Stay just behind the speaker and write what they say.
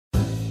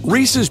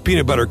Reese's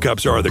peanut butter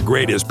cups are the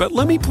greatest, but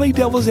let me play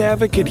devil's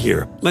advocate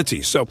here. Let's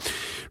see. So,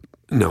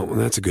 no,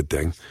 that's a good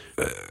thing.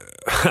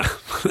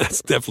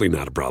 That's definitely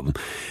not a problem.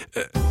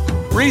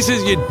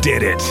 Reese's, you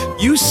did it.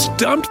 You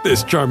stumped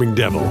this charming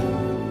devil.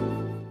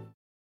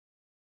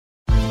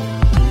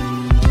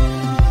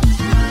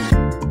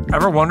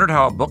 Ever wondered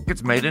how a book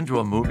gets made into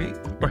a movie?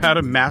 Or how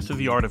to master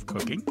the art of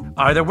cooking?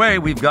 Either way,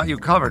 we've got you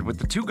covered with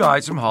the Two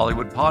Guys from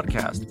Hollywood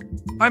podcast.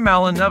 I'm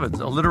Alan Nevins,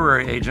 a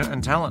literary agent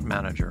and talent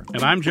manager.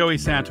 And I'm Joey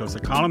Santos, a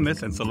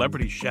columnist and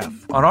celebrity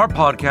chef. On our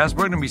podcast,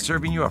 we're going to be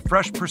serving you a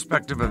fresh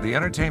perspective of the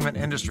entertainment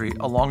industry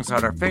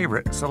alongside our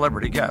favorite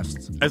celebrity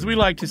guests. As we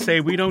like to say,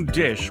 we don't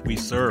dish, we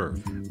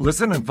serve.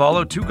 Listen and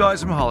follow Two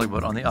Guys from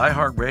Hollywood on the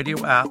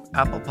iHeartRadio app,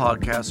 Apple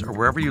Podcasts, or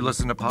wherever you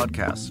listen to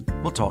podcasts.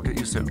 We'll talk at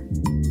you soon.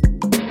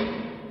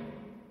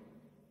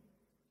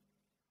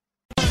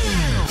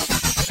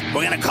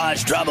 We're going to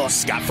cause trouble.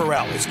 Scott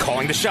Farrell is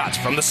calling the shots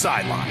from the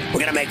sideline. We're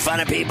going to make fun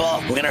of people.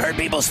 We're going to hurt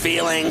people's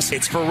feelings.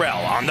 It's Farrell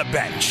on the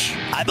bench.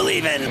 I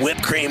believe in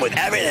whipped cream with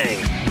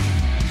everything.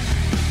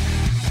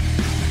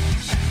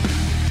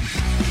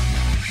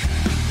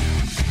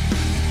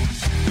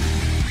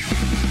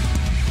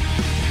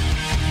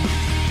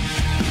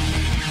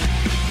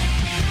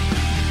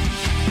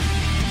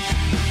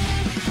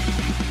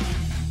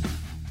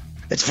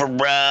 It's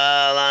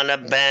Farrell on the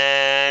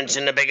bench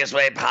in the biggest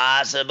way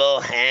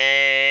possible,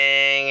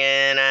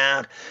 hanging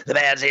out. The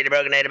bad seed, the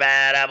broken native,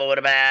 bad apple with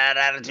a bad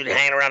attitude,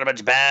 hanging around a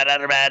bunch of bad,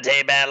 other bad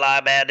tape, bad lie,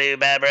 bad dude,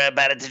 bad breath,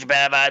 bad attitude,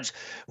 bad vibes.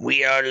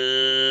 We are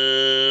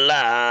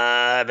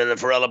live in the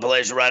Farrell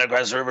Palatial right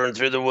across the river and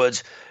through the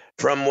woods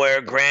from where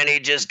Granny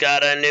just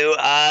got a new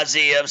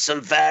Aussie of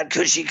some fat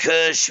cushy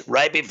kush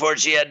right before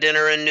she had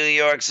dinner in New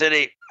York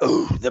City.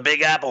 Ooh, the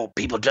Big Apple.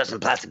 People dressed in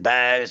plastic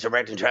bags,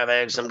 directing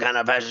traffic, some kind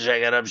of fashion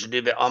shake it up, should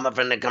do. All my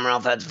friends that come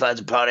around, floods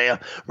of patio,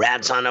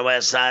 rats on the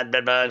west side,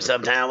 bedbugs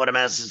uptown, what a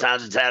mess, this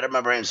town's tattered,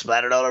 my brain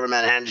splattered all over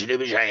Manhattan, should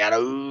do, shake out.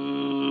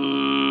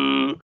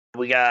 Ooh.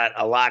 We got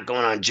a lot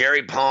going on.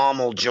 Jerry Palm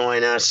will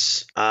join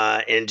us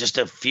in just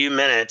a few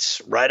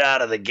minutes. Right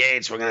out of the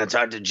gates, we're going to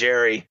talk to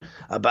Jerry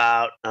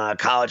about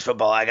college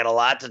football. I got a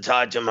lot to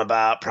talk to him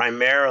about,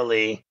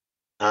 primarily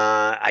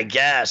I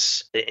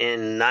guess,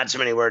 in not so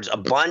many words, a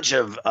bunch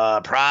of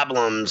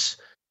problems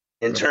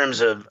in terms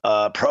of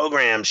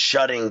programs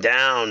shutting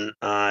down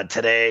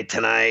today,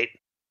 tonight,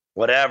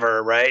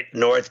 whatever, right?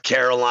 North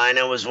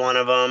Carolina was one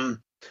of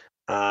them.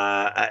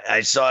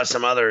 I saw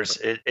some others.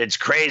 It's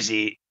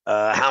crazy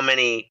how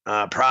many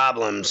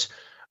problems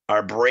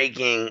are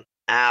breaking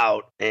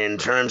out in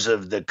terms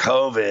of the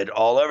COVID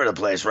all over the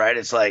place, right?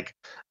 It's like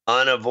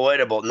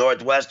unavoidable.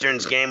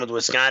 Northwestern's game with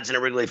Wisconsin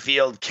at Wrigley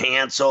Field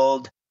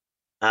canceled.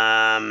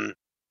 There's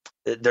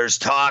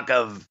talk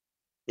of,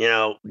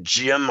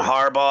 Jim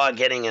Harbaugh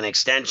getting an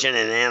extension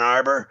in Ann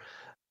Arbor.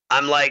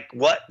 I'm like,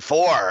 what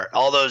for?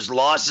 All those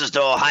losses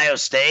to Ohio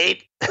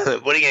State? What are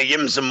you going to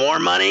give him some more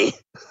money?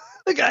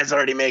 The guy's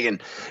already making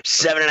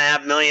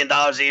 $7.5 million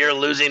a year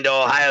losing to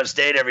Ohio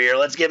State every year.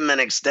 Let's give him an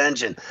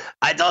extension.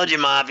 I told you,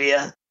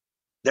 Mafia,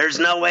 there's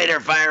no way they're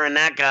firing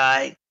that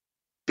guy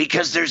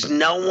because there's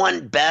no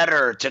one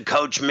better to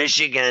coach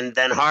Michigan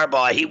than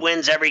Harbaugh. He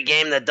wins every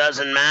game that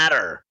doesn't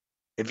matter.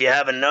 If you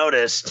haven't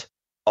noticed,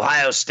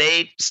 Ohio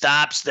State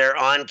stops their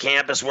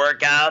on-campus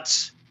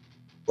workouts.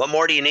 What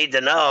more do you need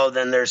to know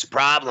than there's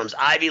problems?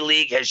 Ivy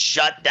League has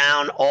shut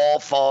down all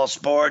fall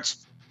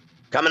sports.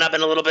 Coming up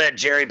in a little bit,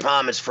 Jerry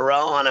Palm. It's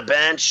Farrell on a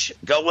bench.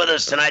 Go with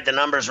us tonight. The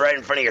number's right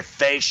in front of your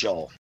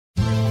facial.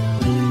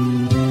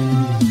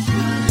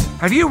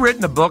 Have you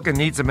written a book and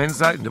need some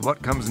insight into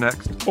what comes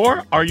next?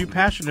 Or are you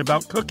passionate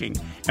about cooking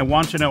and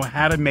want to know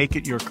how to make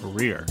it your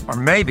career? Or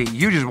maybe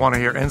you just want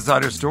to hear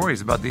insider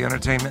stories about the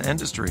entertainment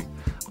industry.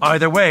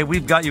 Either way,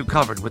 we've got you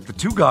covered with the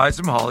Two Guys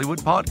from Hollywood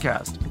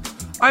podcast.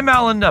 I'm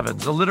Alan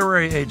Nevins, a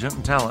literary agent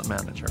and talent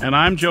manager. And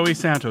I'm Joey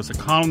Santos, a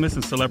columnist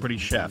and celebrity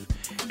chef.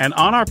 And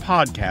on our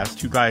podcast,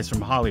 Two Guys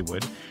from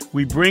Hollywood,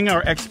 we bring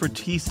our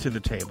expertise to the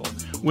table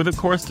with, of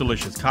course,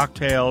 delicious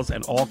cocktails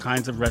and all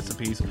kinds of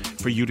recipes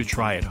for you to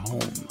try at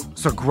home.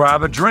 So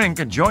grab a drink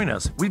and join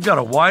us. We've got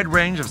a wide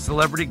range of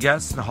celebrity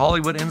guests and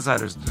Hollywood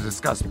insiders to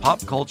discuss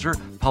pop culture,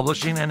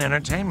 publishing, and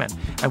entertainment.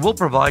 And we'll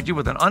provide you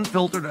with an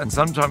unfiltered and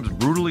sometimes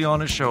brutally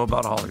honest show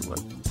about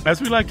Hollywood.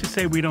 As we like to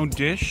say, we don't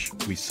dish,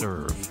 we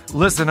serve.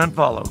 Listen and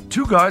follow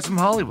Two Guys from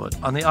Hollywood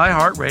on the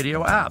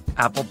iHeartRadio app,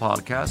 Apple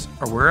Podcasts,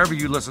 or wherever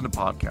you listen to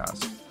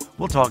podcasts.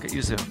 We'll talk at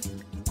you soon.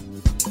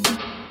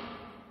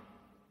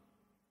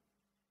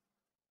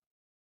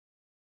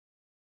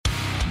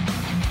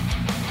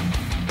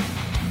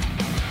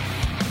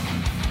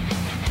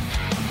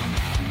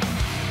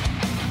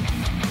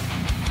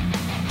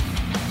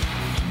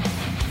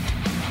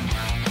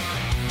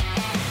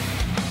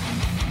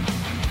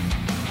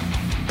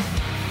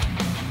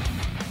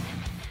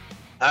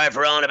 All right,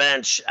 Farrell on the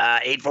bench,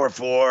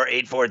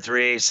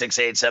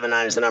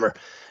 844-843-6879 is the number.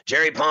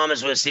 Jerry Palm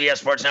is with CBS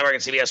Sports Network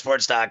and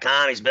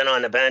CBSSports.com. He's been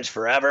on the bench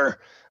forever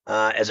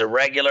as a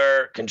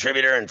regular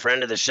contributor and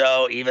friend of the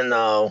show, even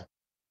though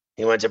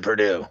he went to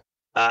Purdue.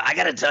 I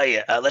got to tell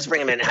you, let's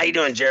bring him in. How you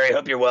doing, Jerry?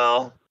 Hope you're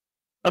well.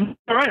 I'm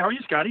all right. How are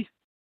you, Scotty?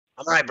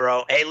 I'm all right,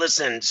 bro. Hey,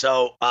 listen.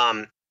 So,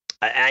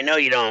 I know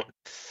you don't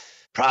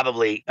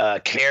probably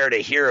care to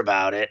hear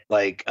about it,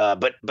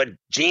 but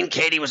Gene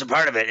Katie was a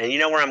part of it, and you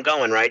know where I'm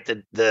going, right?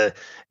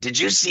 Did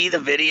you see the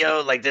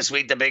video like this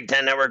week the Big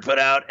Ten Network put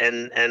out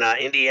and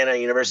Indiana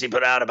University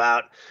put out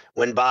about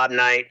when Bob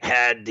Knight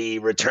had the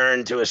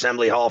return to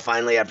Assembly Hall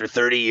finally after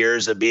 30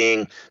 years of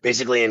being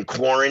basically in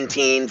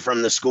quarantine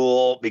from the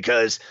school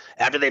because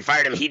after they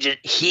fired him,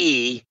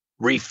 he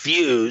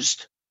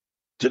refused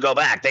to go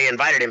back. They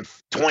invited him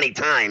 20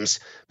 times,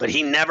 but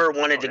he never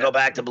wanted to go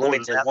back to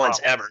Bloomington once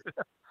ever.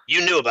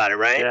 You knew about it,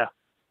 right? Yeah.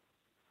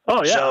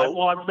 Oh yeah. So,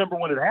 I remember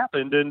when it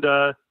happened, and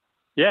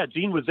yeah,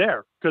 Gene was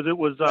there because it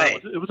was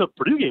it was a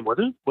Purdue game,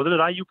 wasn't it? Wasn't it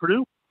IU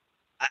Purdue?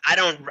 I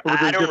don't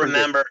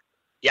remember.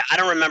 Yeah, I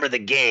don't remember the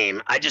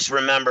game. I just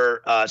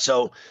remember.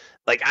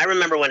 I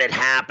remember when it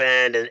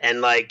happened,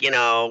 and like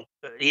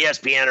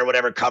ESPN or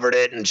whatever covered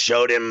it and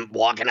showed him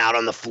walking out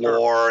on the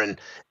floor and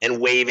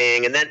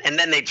waving, and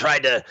then they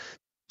tried to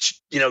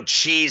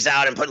cheese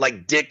out and put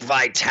like Dick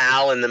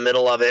Vitale in the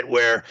middle of it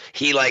where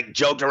he like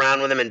joked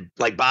around with him and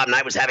like Bob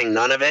Knight was having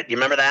none of it. You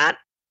remember that?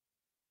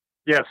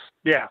 Yes.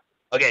 Yeah.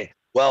 Okay.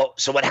 Well,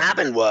 so what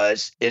happened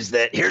is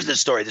that here's the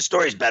story. The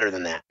story is better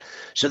than that.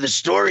 So the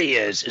story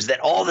is that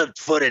all the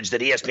footage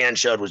that ESPN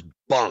showed was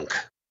bunk.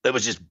 It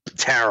was just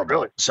terrible.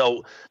 Really?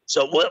 So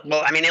well,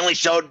 I mean, they only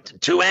showed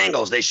two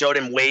angles. They showed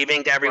him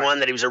waving to everyone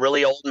that he was a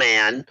really old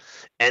man,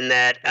 and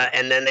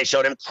then they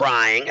showed him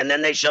crying, and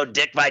then they showed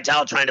Dick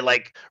Vitale trying to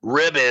like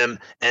rib him,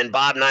 and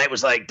Bob Knight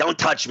was like, "Don't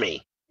touch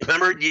me."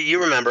 Remember?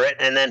 You remember it?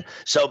 And then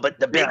but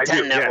the Big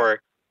Ten Network.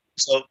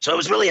 Yeah. So it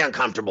was really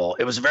uncomfortable.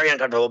 It was very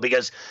uncomfortable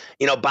because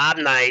Bob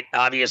Knight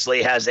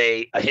obviously has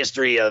a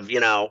history of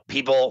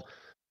people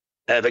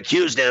have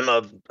accused him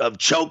of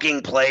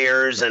choking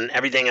players and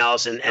everything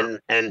else and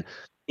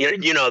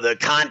the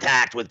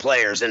contact with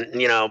players and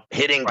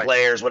hitting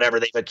players, whatever.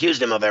 They've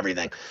accused him of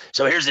everything.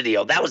 So here's the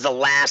deal. That was the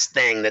last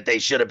thing that they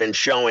should have been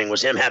showing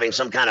was him having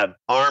some kind of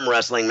arm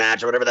wrestling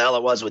match or whatever the hell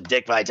it was with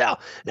Dick Vitale.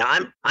 Now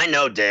I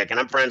know Dick and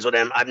I'm friends with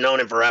him. I've known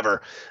him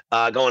forever,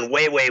 going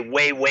way, way,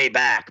 way, way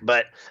back,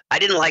 but I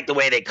didn't like the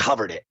way they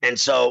covered it. And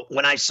so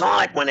when I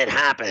saw it, when it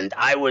happened,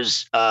 I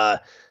was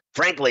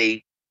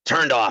frankly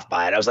turned off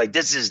by it. I was like,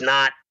 this is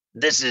not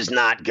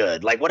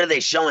good. Like, what are they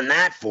showing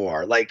that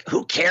for? Like,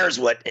 who cares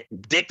what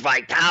Dick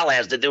Vitale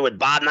has to do with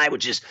Bob Knight,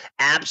 which is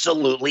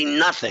absolutely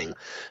nothing.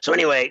 So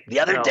anyway, the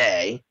other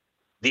day,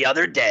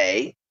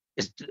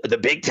 the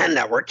Big Ten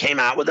Network came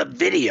out with a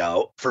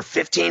video for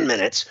 15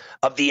 minutes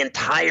of the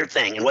entire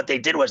thing. And what they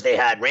did was they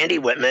had Randy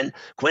Whitman,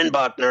 Quinn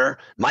Buckner,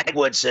 Mike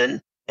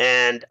Woodson,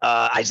 and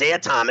Isaiah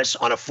Thomas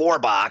on a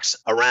 4-box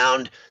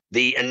around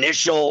the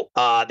initial.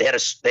 They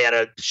had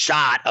a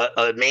shot,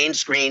 a main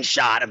screen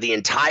shot of the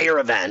entire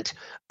event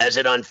as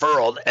it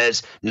unfurled,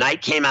 as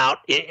Knight came out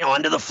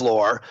onto the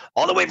floor,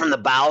 all the way from the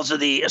bowels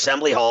of the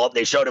Assembly Hall.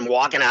 They showed him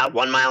walking out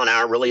 1 mile an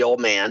hour, really old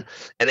man,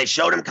 and they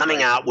showed him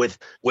coming out with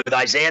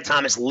Isaiah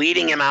Thomas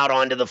leading him out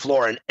onto the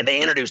floor. And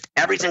they introduced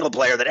every single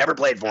player that ever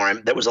played for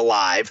him that was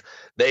alive.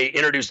 They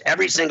introduced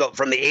every single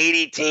from the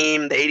 80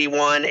 team, the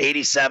 81,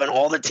 87,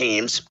 all the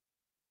teams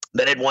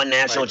that had won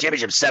national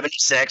championships,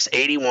 76,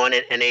 81,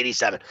 and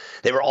 87.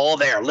 They were all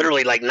there.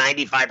 Literally like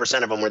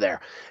 95% of them were there.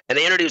 And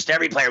they introduced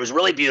every player. It was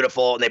really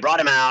beautiful. And they brought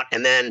him out.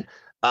 And then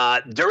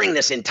during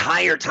this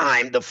entire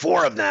time, the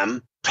four of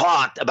them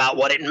talked about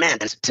what it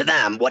meant to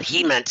them, what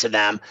he meant to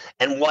them,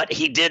 and what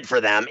he did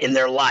for them in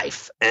their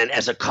life and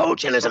as a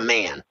coach and as a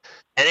man.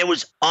 And it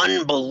was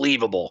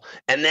unbelievable.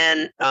 And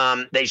then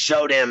they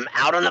showed him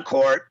out on the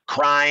court,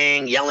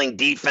 crying, yelling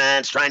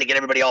defense, trying to get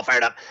everybody all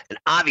fired up. And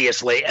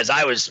obviously, and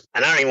I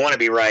don't even want to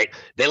be right,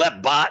 they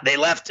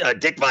left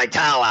Dick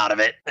Vitale out of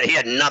it. He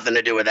had nothing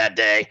to do with that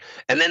day.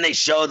 And then they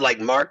showed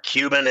like Mark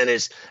Cuban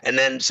and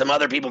then some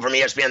other people from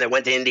ESPN that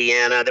went to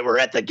Indiana that were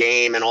at the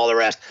game and all the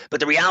rest. But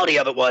the reality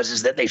of it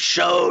was that they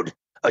showed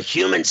a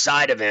human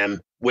side of him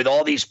with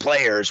all these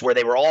players where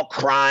they were all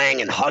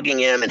crying and hugging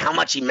him and how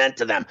much he meant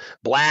to them.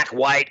 Black,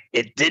 white,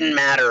 it didn't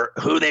matter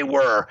who they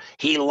were.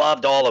 He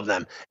loved all of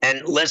them.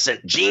 And listen,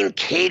 Gene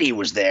Katie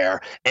was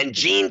there, and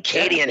Gene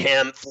Katie and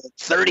him for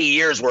 30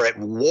 years were at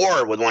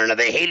war with one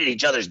another. They hated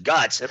each other's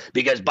guts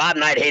because Bob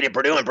Knight hated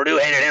Purdue and Purdue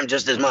hated him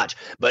just as much.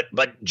 But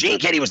Gene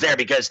Katie was there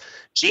because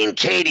Gene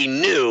Katie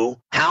knew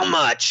how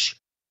much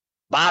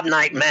Bob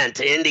Knight meant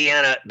to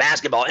Indiana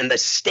basketball in the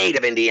state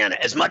of Indiana,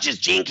 as much as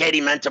Gene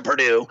Katie meant to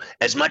Purdue,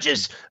 as much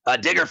as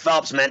Digger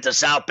Phelps meant to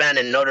South Bend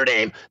and Notre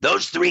Dame.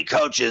 Those three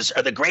coaches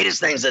are the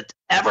greatest things that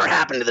ever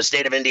happened to the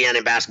state of Indiana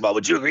in basketball.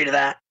 Would you agree to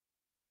that?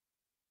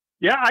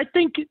 Yeah, I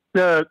think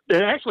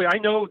actually, I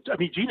know. I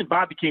mean, Gene and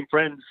Bob became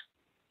friends,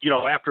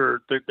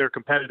 after their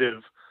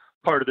competitive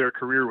part of their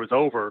career was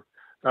over.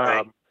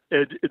 Right.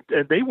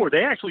 And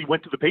they actually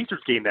went to the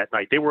Pacers game that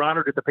night. They were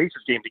honored at the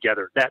Pacers game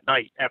together that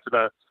night after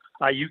the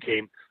IU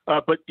game.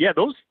 But yeah,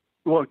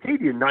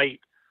 Katie and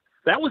Knight,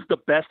 that was the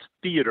best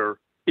theater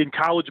in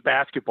college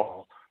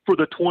basketball for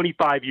the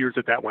 25 years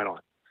that went on.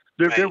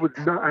 There was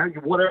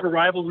not, whatever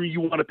rivalry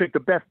you want to pick,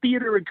 the best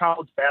theater in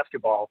college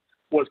basketball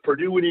was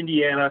Purdue and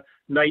Indiana,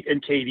 Knight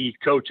and Katie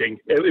coaching.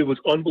 It was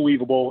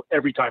unbelievable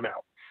every time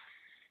out.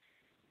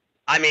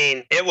 I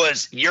mean,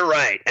 you're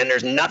right. And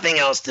there's nothing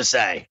else to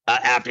say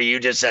after you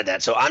just said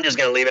that. So I'm just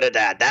going to leave it at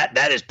that.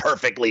 That is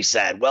perfectly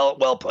said.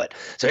 Well put.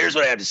 So here's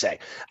what I have to say.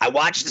 I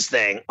watched this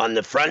thing on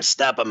the front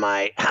step of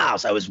my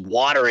house. I was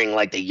watering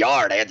like the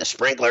yard. I had the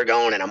sprinkler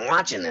going and I'm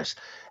watching this.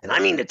 And I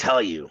mean to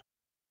tell you,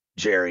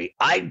 Jerry,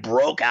 I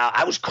broke out.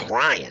 I was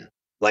crying.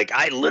 Like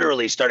I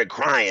literally started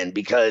crying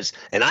because,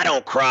 and I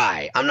don't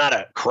cry. I'm not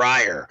a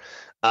crier.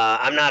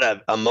 I'm not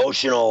a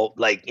emotional,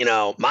 like,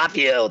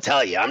 Mafia will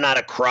tell you, I'm not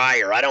a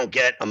crier. I don't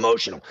get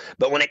emotional.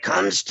 But when it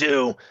comes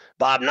to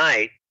Bob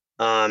Knight,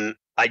 I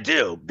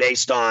do,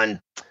 based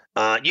on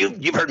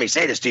you've heard me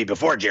say this to you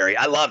before, Jerry.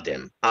 I loved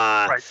him.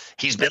 Right.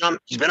 He's been on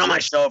my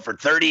show for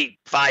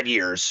 35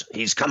 years.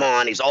 He's come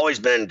on. He's always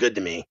been good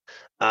to me.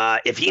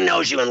 If he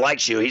knows you and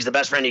likes you, he's the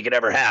best friend you could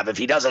ever have. If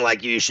he doesn't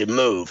like you, you should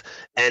move.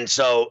 And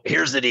so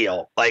here's the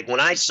deal. Like when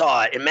I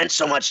saw it, it meant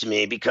so much to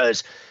me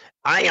because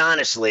I'm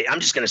just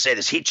going to say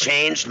this. He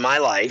changed my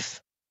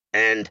life,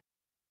 and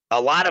a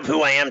lot of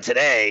who I am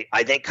today,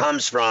 I think,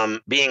 comes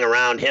from being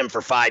around him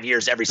for 5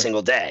 years every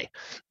single day.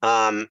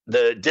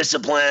 The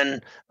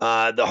discipline,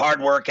 the hard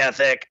work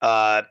ethic,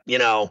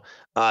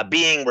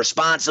 being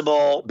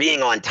responsible,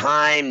 being on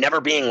time,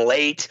 never being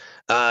late,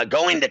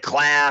 going to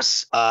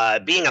class,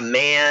 being a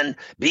man,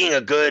 being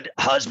a good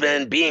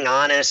husband, being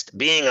honest,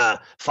 being a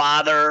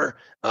father,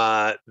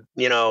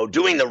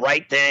 doing the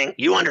right thing.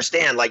 You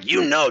understand,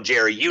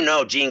 Jerry,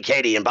 Gene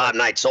Katie and Bob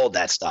Knight sold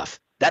that stuff.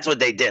 That's what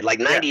they did. Like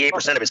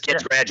 98% of his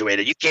kids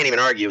graduated. You can't even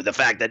argue with the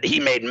fact that he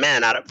made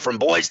men from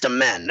boys to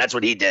men. That's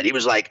what he did. He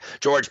was like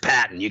George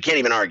Patton. You can't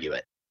even argue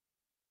it.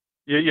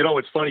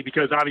 It's funny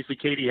because obviously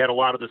Katie had a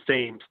lot of the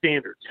same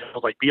standards,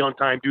 like be on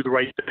time, do the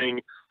right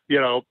thing, be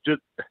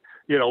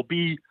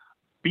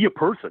a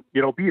person,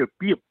 be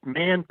a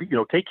man,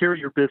 take care of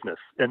your business.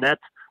 And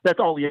that's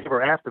all he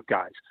ever asked of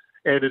guys.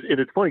 And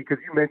it's funny because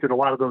you mentioned a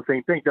lot of those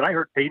same things. And I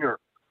heard Painter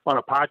on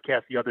a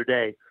podcast the other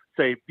day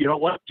say, you know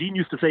what, Gene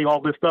used to say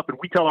all this stuff, and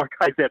we tell our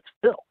guys that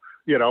still.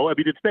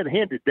 It's been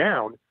handed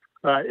down.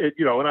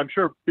 And I'm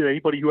sure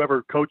anybody who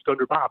ever coached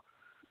under Bob,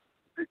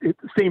 it's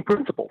the same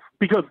principles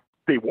because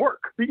they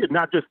work,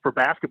 not just for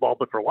basketball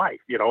but for life.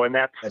 And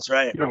that's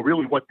right.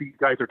 Really what these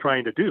guys are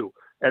trying to do.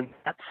 And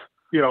that's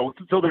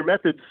so their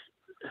methods.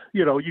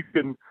 You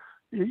can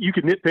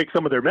nitpick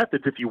some of their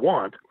methods if you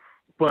want.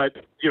 But,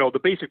 the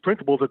basic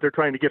principles that they're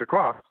trying to get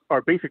across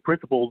are basic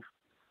principles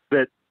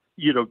that,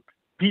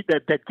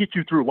 that get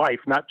you through life,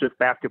 not just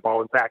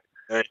basketball. In fact,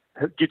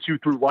 get you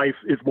through life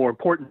is more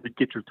important than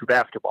get you through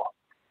basketball.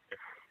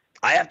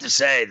 I have to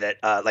say that,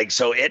 at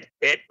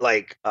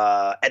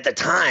the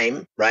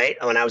time, right,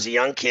 when I was a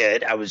young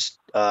kid, I was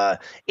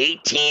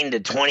 18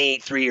 to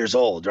 23 years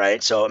old,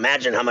 right? So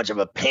imagine how much of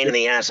a pain in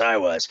the ass I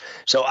was.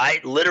 So I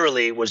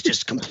literally was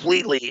just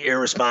completely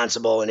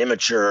irresponsible and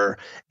immature,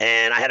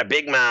 and I had a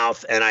big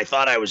mouth, and I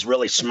thought I was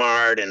really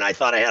smart, and I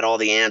thought I had all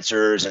the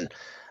answers, and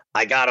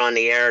I got on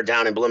the air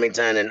down in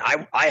Bloomington, and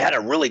I had a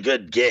really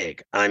good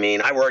gig. I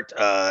mean, I worked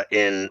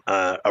in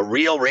a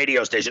real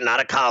radio station,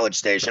 not a college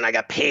station. I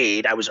got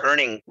paid. I was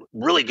earning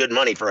really good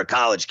money for a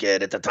college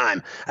kid at the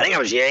time. I think I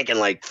was yanking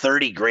like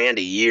 $30,000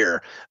 a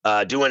year,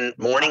 doing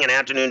morning and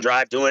afternoon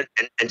drive,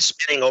 and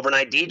spinning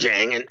overnight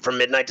DJing, and from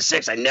midnight to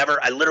 6. I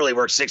literally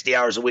worked 60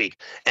 hours a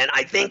week. And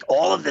I think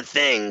all of the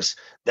things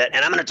and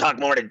I'm going to talk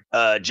more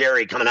to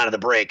Jerry coming out of the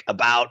break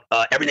about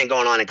everything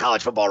going on in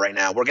college football right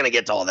now. We're going to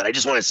get to all that. I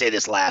just want to say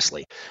this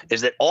lastly,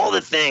 is that all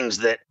the things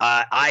that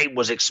I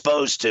was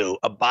exposed to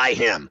by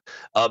him,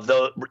 of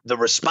the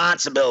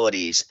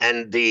responsibilities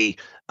and the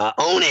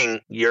owning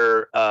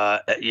your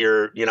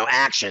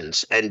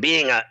actions and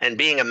being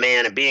a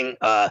man and being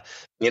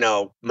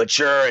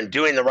mature and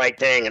doing the right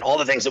thing and all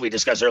the things that we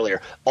discussed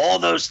earlier, all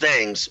those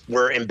things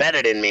were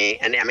embedded in me.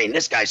 And I mean,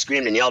 this guy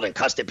screamed and yelled and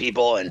cussed at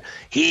people, and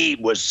he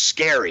was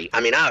scary. I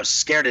mean, I was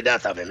scared to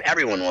death of him.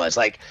 Everyone was.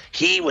 Like,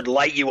 he would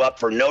light you up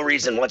for no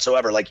reason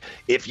whatsoever. Like,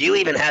 if you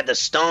even had the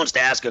stones to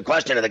ask a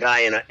question to the guy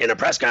in a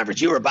press conference,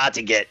 you were about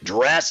to get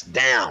dressed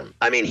down.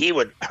 I mean, he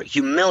would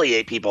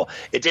humiliate people.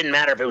 It didn't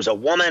matter if it was a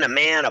woman, a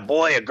man, a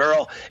boy, a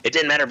girl. It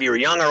didn't matter if you were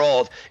young or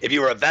old. If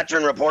you were a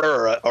veteran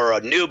reporter or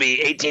a newbie,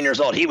 18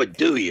 years old, he would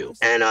do you.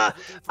 And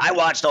I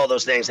watched all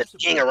those things, and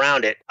being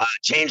around it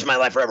changed my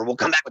life forever. We'll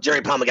come back with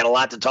Jerry Palm. We got a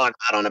lot to talk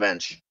about on the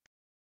bench.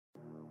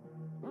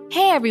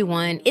 Hey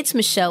everyone, it's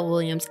Michelle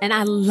Williams, and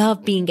I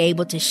love being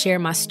able to share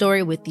my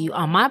story with you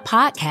on my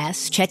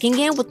podcast, Checking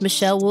In with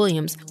Michelle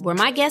Williams, where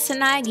my guests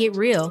and I get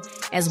real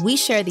as we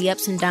share the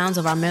ups and downs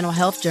of our mental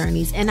health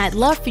journeys, and I'd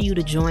love for you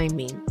to join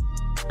me.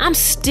 I'm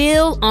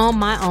still on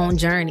my own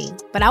journey,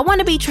 but I want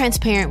to be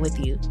transparent with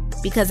you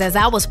because as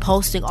I was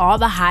posting all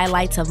the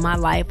highlights of my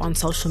life on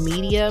social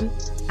media,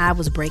 I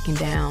was breaking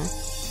down.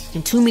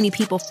 And too many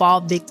people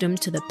fall victim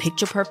to the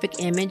picture-perfect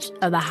image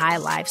of the high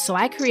life, so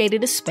I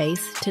created a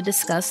space to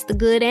discuss the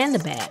good and the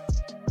bad.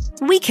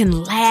 We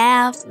can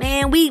laugh,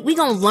 man. We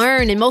gonna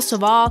learn, and most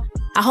of all,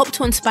 I hope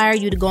to inspire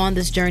you to go on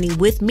this journey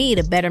with me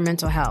to better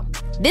mental health.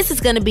 This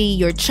is going to be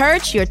your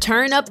church, your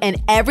turn up,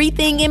 and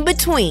everything in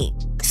between.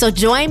 So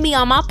join me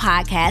on my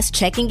podcast,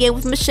 Checking In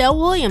with Michelle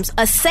Williams,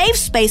 a safe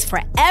space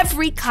for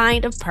every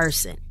kind of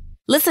person.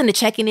 Listen to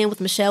Checking In with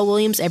Michelle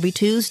Williams every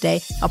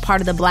Tuesday, a part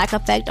of the Black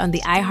Effect on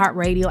the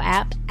iHeartRadio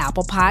app,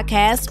 Apple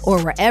Podcasts,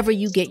 or wherever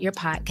you get your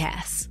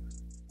podcasts.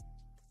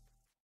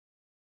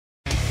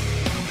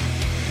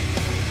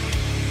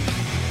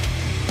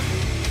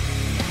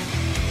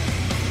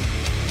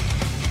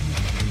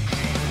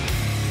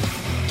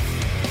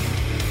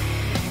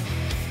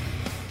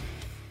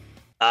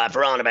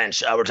 For On the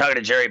Bench, we're talking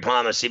to Jerry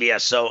Palm of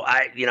CBS. So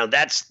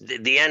that's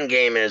the end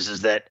game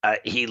is that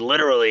he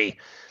literally,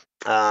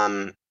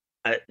 I've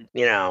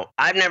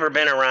never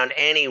been around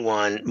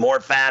anyone more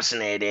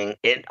fascinating.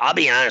 I'll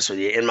be honest with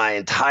you, in my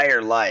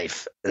entire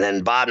life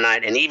than Bob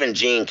Knight and even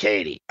Gene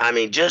Katie. I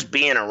mean, just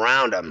being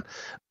around him,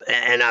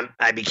 and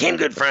I became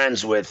good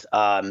friends with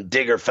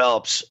Digger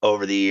Phelps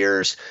over the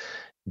years.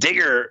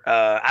 Digger,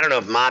 I don't know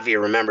if Mafia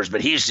remembers,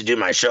 but he used to do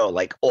my show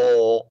like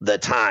all the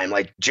time.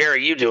 Like,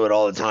 Jerry, you do it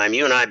all the time.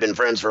 You and I have been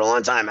friends for a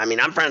long time. I mean,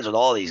 I'm friends with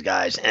all these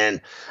guys, and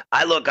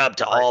I look up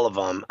to all of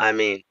them, I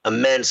mean,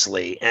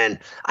 immensely. And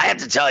I have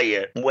to tell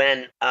you,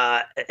 when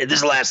this is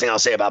the last thing I'll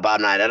say about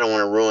Bob Knight. I don't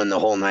want to ruin the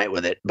whole night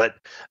with it. But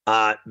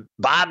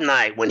Bob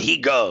Knight, when he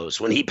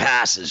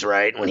passes,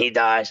 right, when he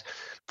dies,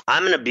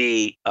 I'm going to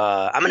be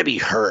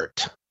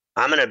hurt.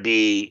 I'm going to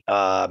be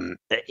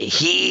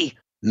he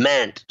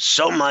meant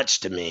so much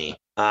to me.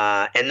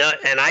 And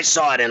I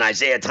saw it in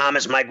Isaiah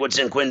Thomas, Mike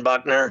Woodson, Quinn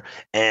Buckner,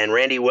 and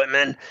Randy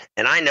Whitman.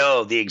 And I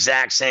know the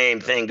exact same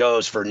thing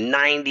goes for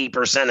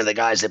 90% of the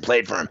guys that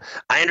played for him.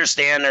 I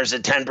understand there's a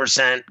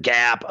 10%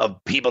 gap of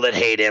people that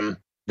hate him,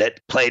 that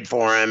played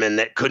for him and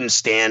that couldn't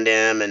stand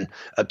him and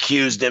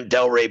accused him,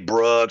 Delray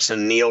Brooks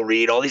and Neil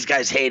Reed. All these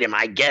guys hate him.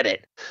 I get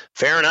it.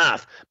 Fair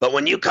enough. But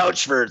when you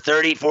coach for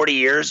 30, 40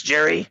 years,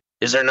 Jerry,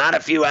 is there not a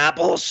few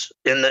apples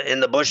in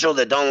the bushel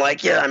that don't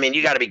like you? I mean,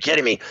 you got to be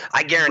kidding me.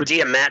 I guarantee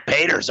you Matt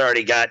Pater's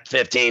already got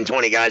 15,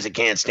 20 guys that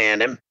can't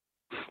stand him.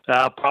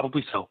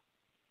 Probably so.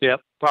 Yeah,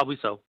 probably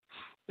so.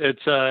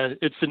 It's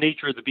the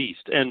nature of the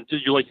beast. And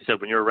like you said,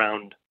 when you're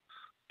around,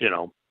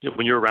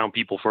 when you're around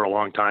people for a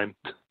long time,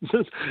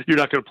 you're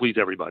not going to please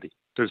everybody.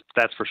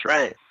 That's for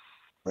sure.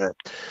 Right.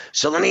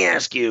 So let me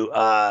ask you,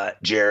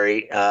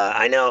 Jerry,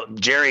 I know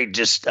Jerry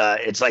just,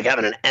 it's like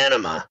having an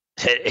enema.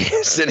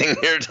 Sitting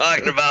here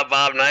talking about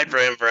Bob Knight for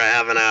him for a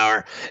half an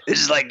hour. This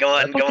is like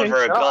going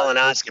for a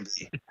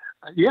colonoscopy.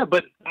 Yeah,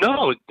 but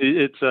no,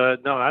 it's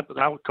not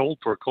cold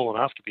for a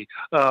colonoscopy.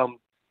 I'm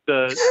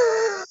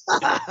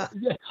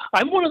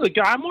one of the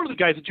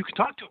guys that you can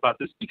talk to about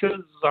this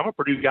because I'm a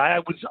Purdue guy.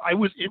 I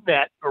was in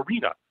that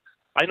arena.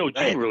 I know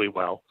Gene really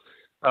well.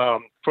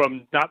 Not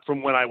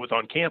from when I was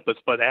on campus,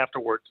 but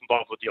afterwards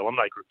involved with the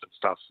alumni group and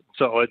stuff.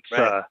 So it's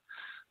right.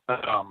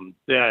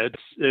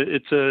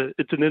 It's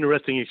an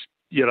interesting,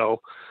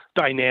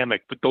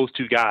 dynamic with those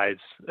two guys.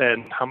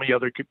 And how many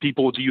other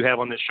people do you have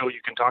on this show you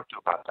can talk to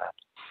about that?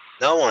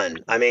 No one.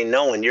 I mean,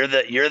 no one. You're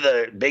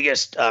the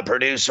biggest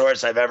Purdue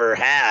source I've ever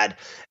had,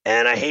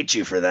 and I hate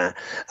you for that.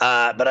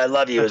 But I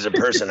love you as a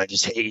person. I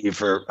just hate you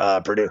for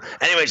Purdue.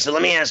 Anyway, so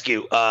let me ask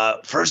you.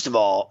 First of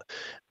all,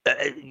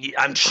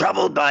 I'm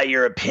troubled by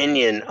your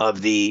opinion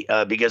of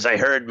because I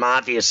heard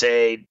Mafia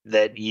say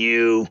that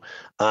you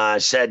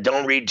said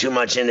don't read too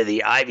much into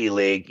the Ivy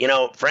League.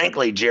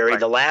 Frankly, Jerry,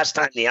 the last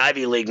time the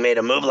Ivy League made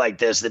a move like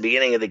this, the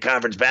beginning of the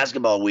conference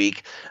basketball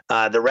week,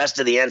 the rest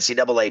of the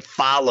NCAA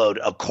followed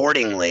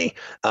accordingly.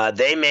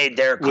 They made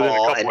their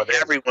call and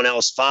everyone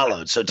else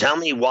followed. So tell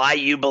me why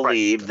you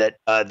believe that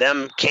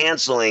them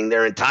canceling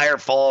their entire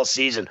fall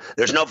season,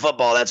 there's no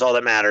football, that's all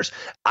that matters.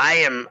 I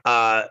am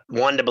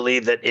one to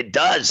believe that it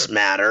does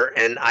matter,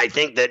 and I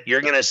think that you're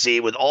going to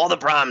see with all the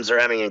problems they're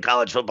having in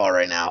college football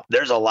right now,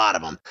 there's a lot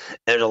of them.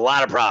 There's a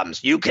lot of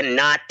problems. You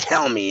cannot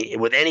tell me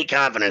with any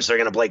confidence they're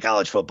going to play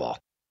college football.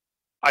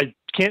 I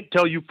can't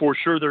tell you for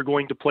sure they're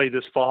going to play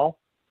this fall,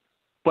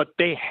 but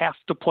they have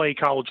to play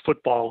college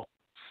football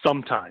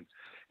sometime.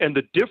 And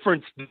the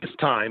difference this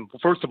time,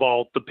 first of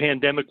all, the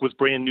pandemic was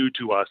brand new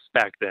to us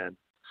back then.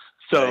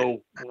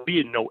 So we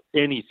didn't know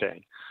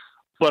anything.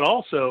 But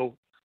also,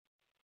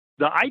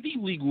 the Ivy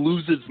League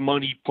loses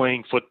money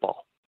playing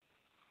football.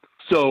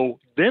 So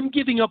them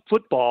giving up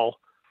football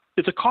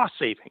is a cost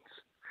savings.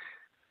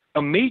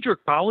 Major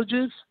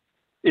colleges,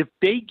 if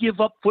they give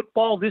up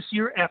football this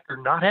year after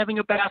not having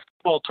a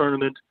basketball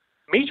tournament,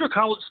 major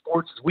college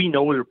sports, as we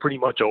know, are pretty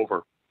much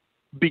over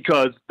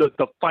because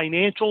the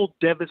financial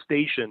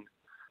devastation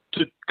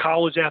to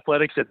college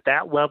athletics at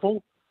that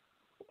level,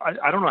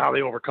 I don't know how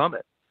they overcome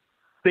it.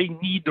 They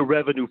need the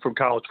revenue from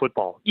college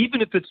football,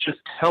 even if it's just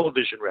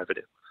television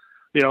revenue.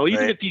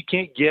 Even if you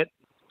can't get,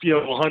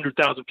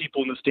 100,000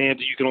 people in the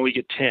stands, you can only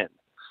get 10,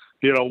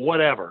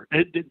 whatever.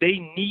 They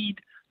need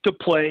to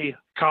play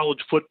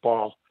college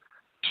football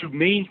to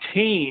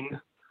maintain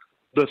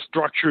the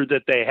structure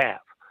that they have.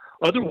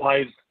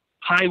 Otherwise,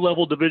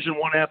 high-level Division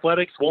I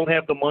athletics won't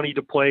have the money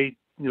to play,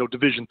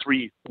 Division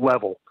III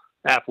level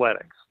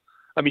athletics.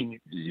 I mean,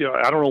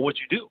 I don't know what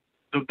you do.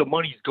 The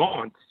money's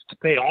gone to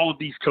pay all of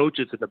these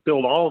coaches and to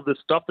build all of this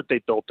stuff that they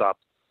built up.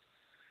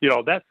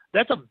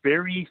 That's a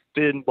very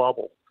thin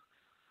bubble.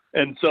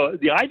 And so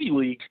the Ivy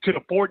League can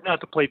afford not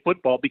to play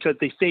football because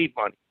they save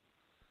money.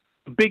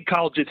 The big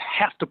colleges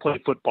have to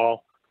play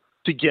football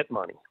to get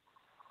money.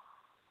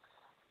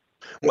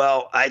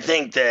 Well, I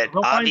think that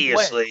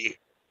obviously,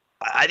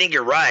 I think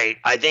you're right.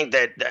 I think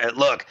that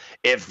look,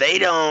 if they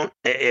don't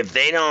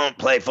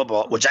play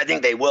football, which I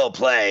think they will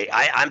play,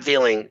 I'm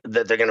feeling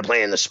that they're going to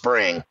play in the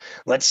spring.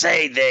 Let's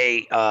say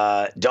they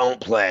don't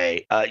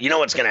play. You know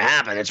what's going to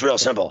happen? It's real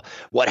simple.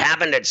 What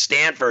happened at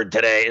Stanford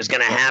today is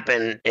going to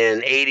happen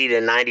in 80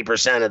 to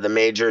 90% of the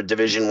major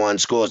Division I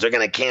schools. They're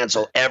going to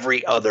cancel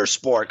every other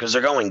sport because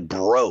they're going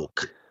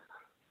broke.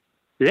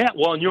 Yeah,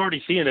 well, and you're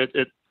already seeing it.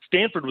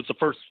 Stanford was the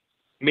first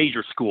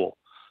major school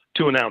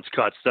to announce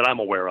cuts that I'm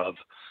aware of.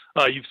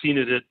 You've seen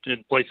it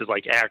in places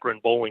like Akron,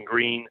 Bowling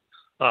Green,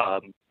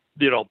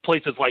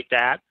 places like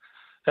that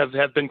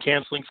have been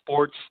canceling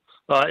sports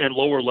and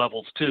lower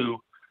levels too.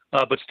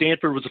 But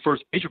Stanford was the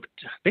first major.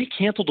 They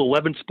canceled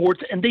 11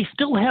 sports and they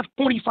still have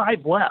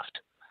 25 left.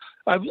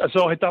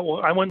 So I thought,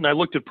 well, I went and I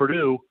looked at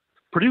Purdue.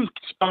 Purdue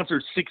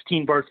sponsors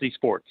 16 varsity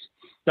sports.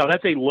 Now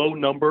that's a low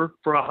number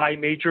for a high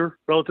major,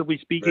 relatively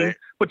speaking. Right.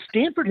 But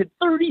Stanford had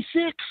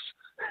 36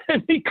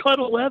 and they cut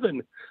 11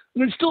 and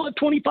they still have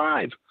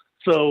 25.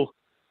 So,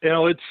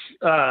 it's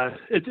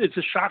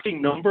a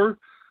shocking number,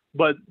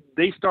 but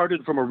they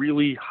started from a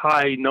really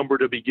high number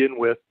to begin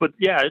with. But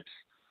yeah,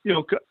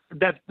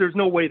 that there's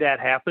no way that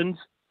happens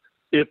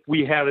if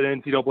we have an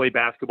NCAA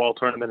basketball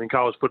tournament and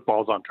college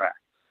football is on track.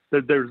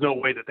 There's no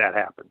way that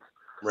happens.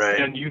 Right.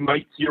 And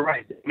you're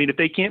right. I mean, if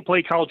they can't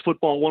play college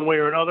football one way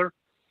or another,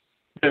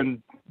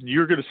 then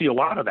you're going to see a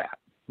lot of that.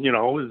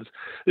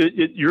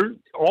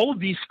 All of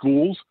these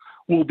schools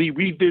will be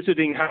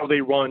revisiting how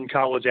they run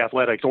college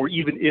athletics, or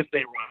even if they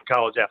run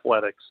college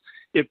athletics,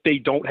 if they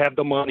don't have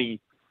the money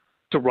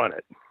to run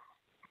it.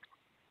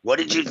 What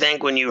did you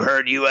think when you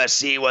heard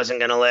USC wasn't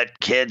going to let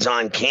kids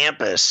on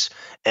campus?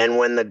 And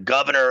when the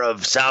governor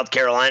of South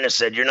Carolina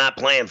said, you're not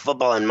playing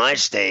football in my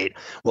state,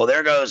 well,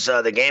 there goes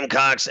the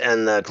Gamecocks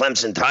and the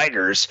Clemson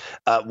Tigers.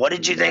 What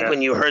did you think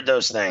when you heard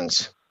those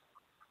things?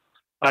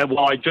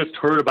 I just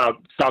heard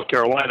about South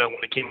Carolina when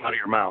it came out of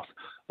your mouth.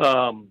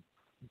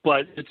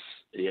 But it's,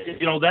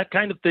 that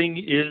kind of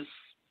thing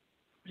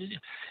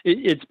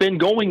it's been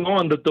going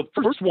on. The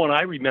first one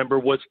I remember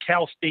was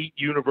Cal State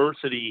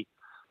University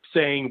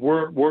saying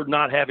we're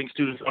not having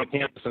students on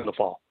campus in the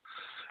fall.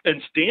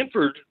 And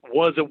Stanford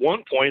was at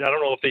one point, I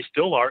don't know if they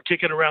still are,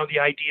 kicking around the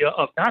idea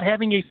of not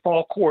having a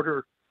fall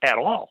quarter at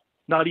all,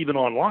 not even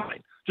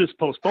online, just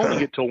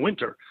postponing it till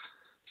winter.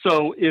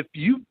 So if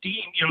you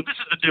deem, this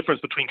is the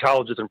difference between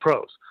colleges and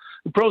pros.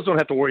 The pros don't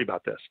have to worry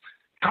about this.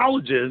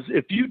 Colleges,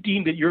 if you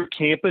deem that your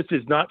campus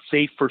is not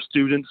safe for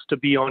students to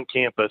be on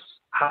campus,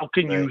 how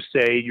can you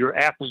say your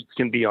athletes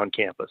can be on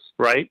campus,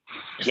 right?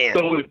 Yeah.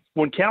 So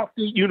when Cal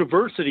State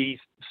University's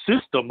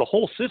system, the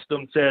whole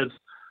system says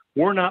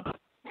we're not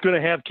going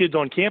to have kids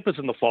on campus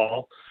in the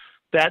fall,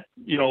 that,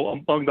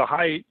 among the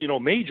high,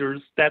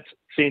 majors, that's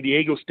San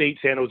Diego State,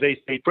 San Jose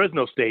State,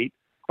 Fresno State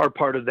are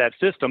part of that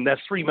system.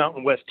 That's 3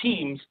 Mountain West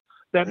teams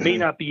that may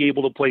not be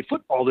able to play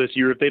football this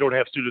year if they don't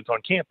have students on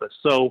campus.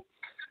 So,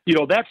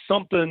 that's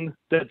something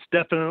that's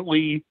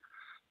definitely,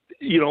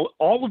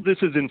 all of this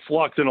is in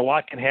flux and a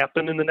lot can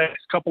happen in the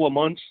next couple of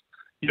months.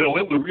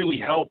 It would really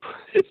help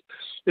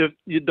if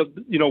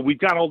we've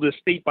got all this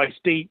state by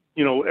state,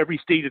 every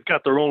state has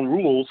got their own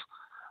rules.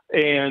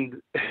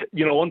 And,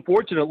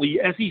 unfortunately,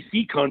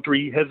 SEC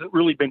country hasn't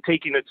really been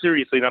taking it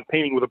seriously. And I'm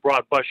painting with a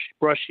broad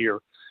brush here,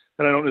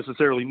 and I don't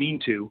necessarily mean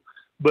to.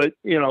 But,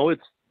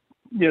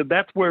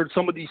 that's where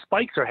some of these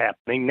spikes are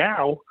happening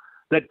now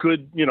that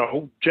could,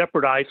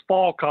 jeopardize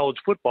fall college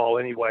football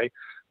anyway.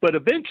 But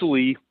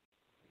eventually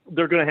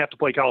they're going to have to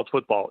play college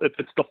football. If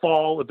it's the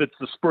fall, if it's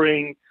the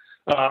spring.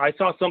 I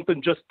saw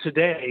something just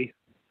today,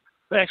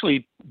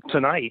 actually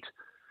tonight,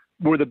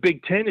 where the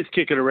Big Ten is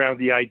kicking around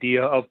the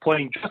idea of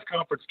playing just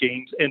conference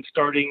games and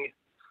starting,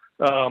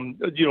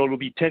 it'll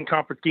be 10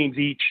 conference games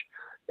each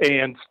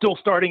and still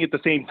starting at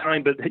the same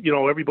time. But,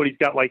 everybody's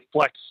got like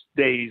flex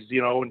days,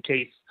 in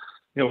case,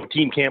 a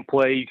team can't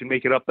play, you can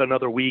make it up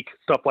another week,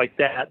 stuff like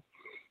that.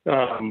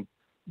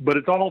 But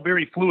it's all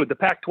very fluid. The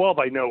Pac-12,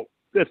 I know,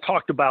 has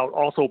talked about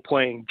also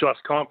playing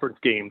just conference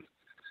games.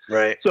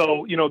 Right.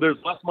 So, there's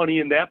less money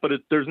in that, but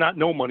there's not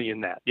no money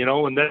in that,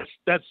 and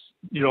that's,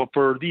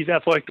 for these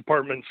athletic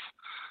departments,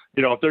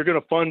 if they're going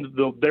to fund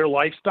their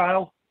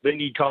lifestyle, they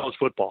need college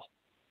football.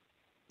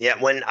 Yeah,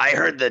 when I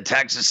heard the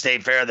Texas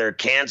State Fair, they're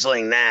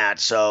canceling that.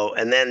 So,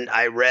 and then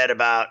I read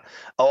about,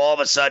 all of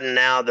a sudden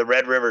now the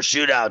Red River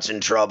Shootout's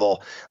in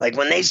trouble. Like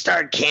when they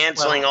start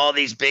canceling all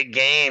these big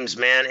games,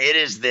 man, it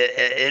is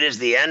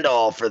the end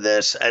all for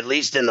this, at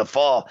least in the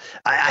fall.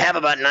 I have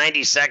about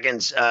 90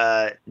 seconds,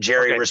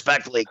 Jerry,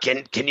 respectfully.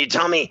 Can you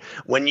tell me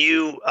when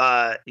you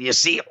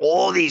see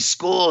all these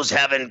schools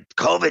having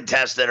COVID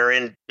tests that are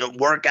in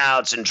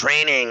workouts and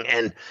training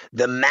and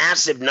the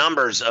massive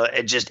numbers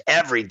just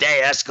every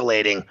day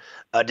escalating,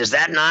 does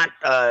that not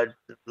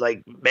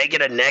make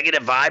it a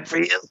negative vibe for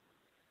you?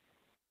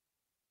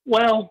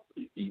 Well,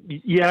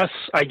 yes,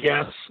 I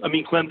guess. I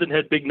mean, Clemson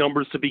had big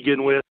numbers to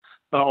begin with.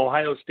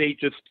 Ohio State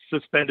just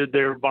suspended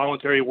their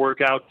voluntary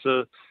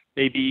workouts.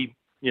 Maybe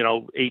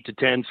 8 to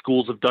 10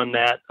 schools have done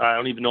that. I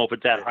don't even know if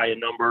it's that high a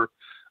number.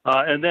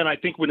 And then I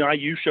think when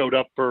IU showed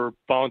up for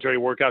voluntary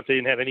workouts, they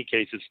didn't have any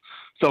cases.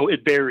 So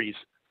it varies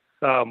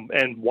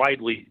and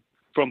widely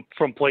from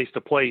place to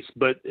place.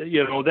 But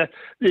that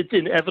it's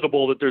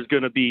inevitable that there's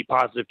going to be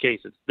positive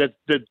cases. That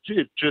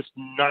it's just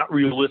not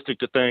realistic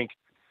to think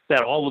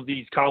that all of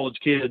these college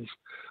kids,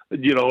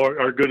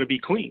 are going to be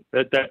clean.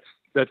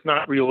 That's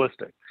not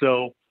realistic.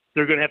 So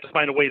they're going to have to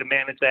find a way to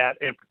manage that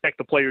and protect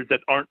the players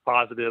that aren't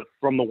positive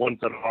from the ones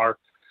that are.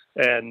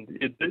 And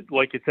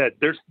like I said,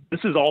 this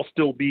is all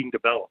still being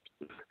developed,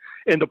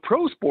 and the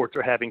pro sports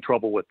are having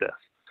trouble with this.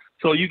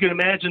 So you can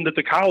imagine that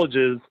the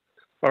colleges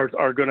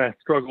are going to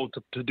struggle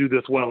to do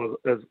this well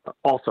as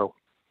also.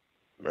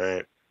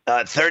 Right.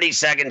 30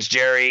 seconds,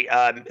 Jerry.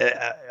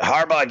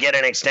 Harbaugh get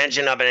an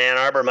extension up in Ann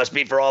Arbor. Must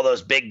be for all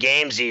those big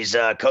games he's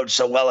coached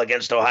so well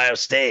against Ohio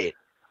State.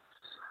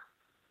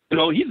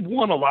 He's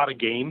won a lot of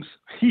games.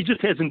 He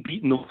just hasn't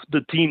beaten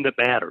the team that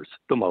matters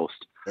the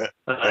most.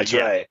 That's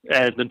right.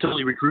 And until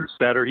he recruits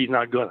better, he's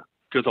not going to,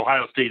 because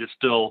Ohio State has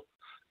still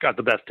got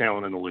the best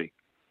talent in the league.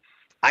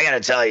 I got to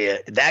tell you,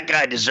 that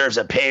guy deserves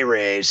a pay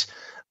raise.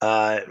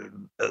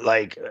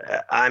 Honestly,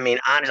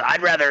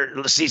 I'd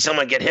rather see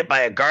someone get hit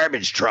by a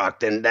garbage truck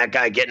than that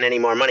guy getting any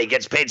more money. He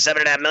gets paid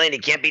 $7.5 million. He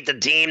can't beat the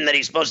team that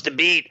he's supposed to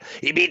beat.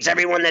 He beats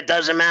everyone that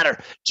doesn't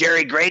matter.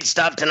 Jerry, great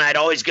stuff tonight.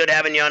 Always good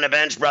having you on the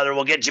bench, brother.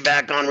 We'll get you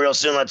back on real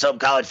soon. Let's hope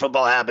college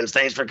football happens.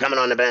 Thanks for coming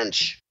on the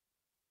bench.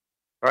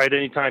 All right,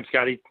 anytime,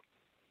 Scotty.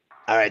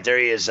 All right, there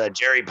he is,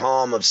 Jerry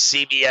Palm of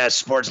CBS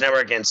Sports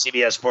Network and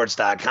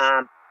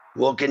CBSSports.com.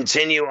 We'll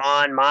continue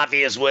on.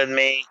 Mafia's with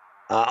me.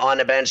 On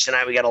the bench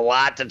tonight. We got a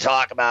lot to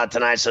talk about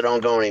tonight, so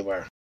don't go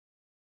anywhere.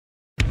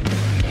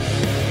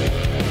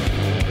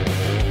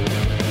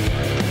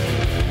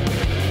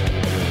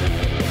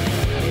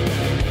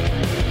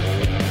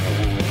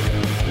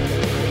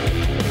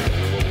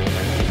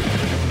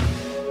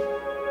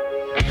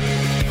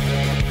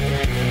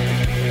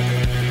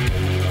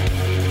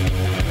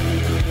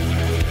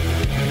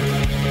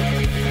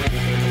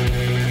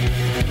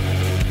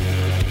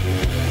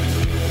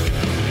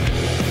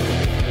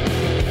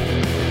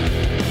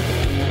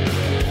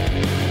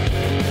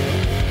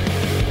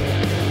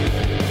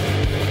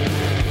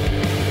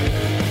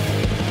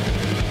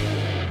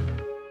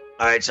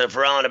 All right, so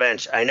Ferrall on the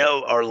bench. I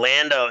know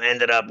Orlando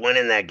ended up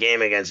winning that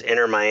game against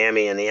Inter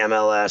Miami in the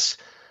MLS.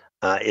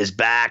 Is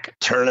back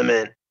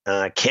tournament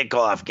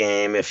kickoff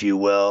game, if you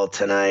will,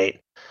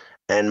 tonight.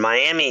 And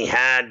Miami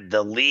had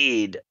the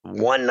lead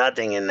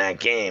 1-0 in that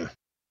game.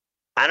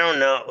 I don't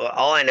know.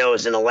 All I know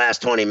is in the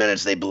last 20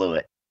 minutes they blew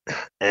it.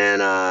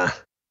 And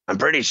I'm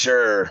pretty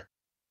sure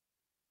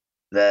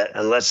that,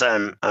 unless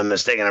I'm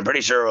mistaken, I'm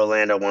pretty sure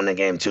Orlando won the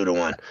game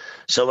 2-1.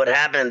 So what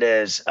happened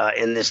is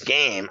in this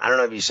game, I don't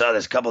know if you saw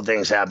this, a couple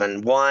things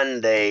happened.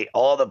 One,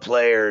 all the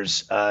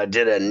players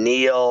did a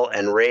kneel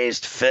and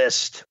raised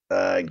fist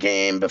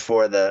game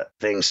before the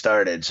thing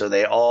started. So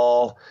they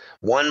all,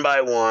 one by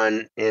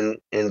one,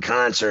 in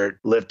concert,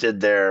 lifted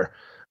their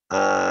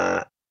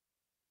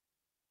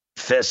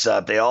fists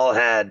up. They all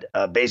had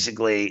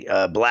basically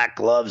black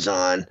gloves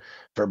on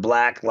for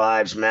Black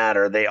Lives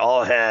Matter. They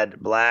all had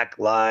Black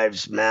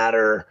Lives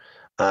Matter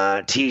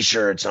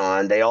T-shirts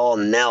on. They all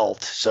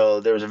knelt. So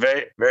there was a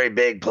very, very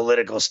big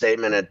political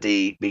statement at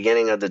the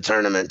beginning of the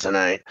tournament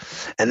tonight.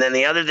 And then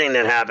the other thing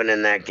that happened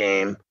in that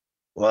game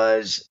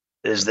is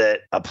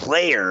that a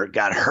player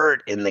got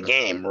hurt in the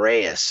game,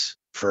 Reyes,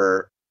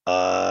 for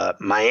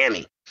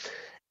Miami.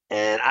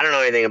 And I don't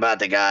know anything about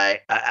the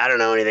guy. I don't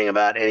know anything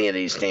about any of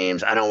these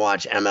teams. I don't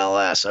watch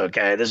MLS,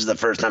 okay? This is the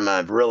first time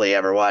I've really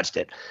ever watched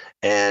it.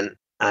 And,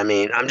 I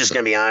mean, I'm just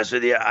going to be honest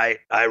with you. I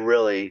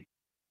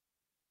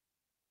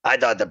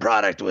thought the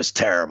product was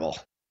terrible.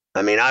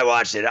 I mean, I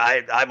watched it.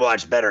 I've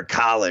watched better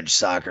college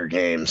soccer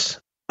games.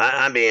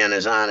 I'm being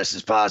as honest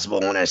as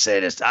possible when I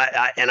say this.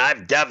 And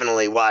I've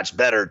definitely watched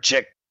better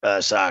chick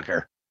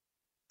soccer.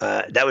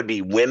 That would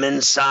be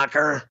women's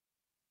soccer.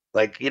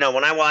 Like,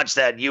 when I watch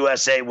that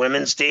USA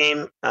women's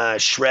team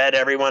shred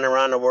everyone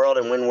around the world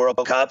and win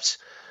World Cups,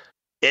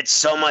 it's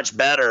so much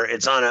better.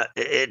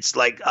 It's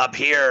like up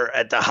here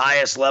at the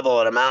highest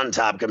level at a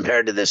mountaintop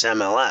compared to this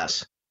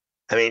MLS.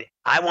 I mean,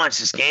 I watched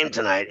this game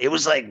tonight. It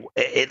was like,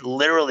 it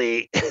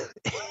literally,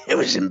 it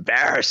was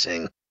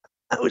embarrassing.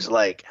 I was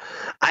like,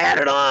 I had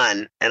it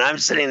on, and I'm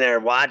sitting there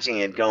watching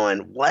it going,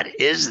 what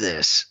is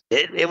this?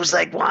 It was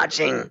like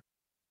watching,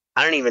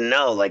 I don't even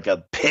know, like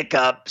a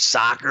pickup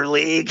soccer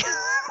league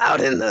out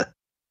in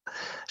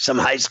some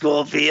high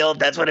school field.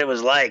 That's what it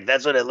was like.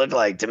 That's what it looked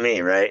like to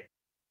me, right?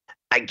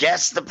 I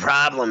guess the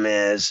problem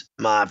is,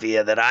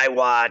 Mafia, that I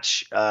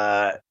watch,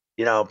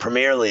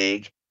 Premier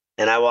League,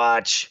 and I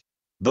watch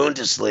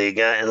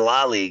Bundesliga and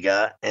La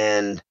Liga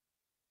and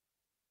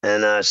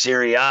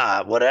Serie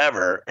A,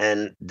 whatever,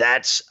 and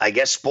that's, I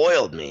guess,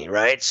 spoiled me,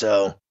 right?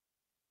 So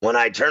when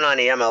I turn on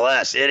the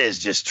MLS, it is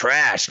just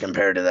trash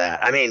compared to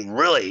that. I mean,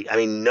 really,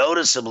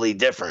 noticeably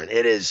different.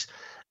 It is,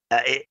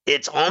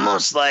 it's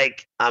almost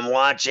like I'm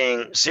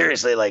watching,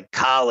 seriously, like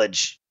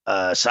college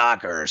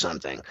soccer or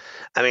something.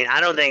 I mean,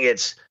 I don't think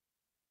it's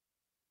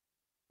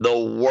the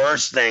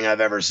worst thing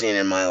I've ever seen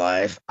in my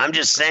life. I'm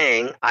just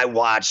saying I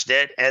watched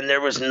it and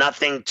there was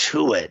nothing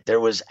to it. There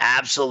was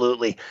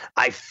absolutely,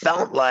 I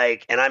felt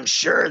like, and I'm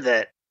sure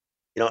that,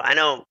 I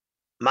know,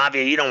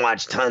 Mafia, you don't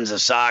watch tons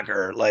of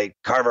soccer, like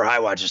Carver High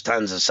watches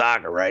tons of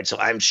soccer, right? So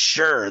I'm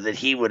sure that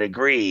he would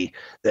agree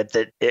that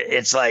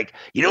it's like,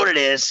 you know what it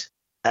is?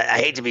 I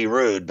hate to be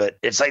rude, but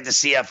it's like the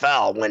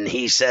CFL when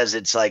he says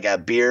it's like a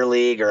beer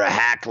league or a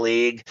hack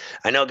league.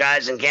 I know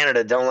guys in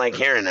Canada don't like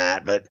hearing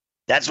that, but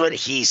that's what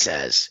he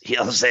says.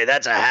 He'll say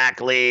that's a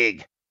hack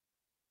league,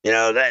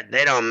 that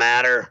they don't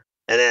matter.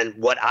 And then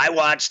what I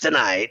watched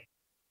tonight,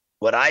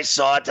 what I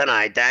saw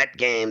tonight, that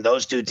game,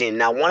 those two teams.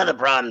 Now, one of the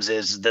problems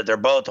is that they're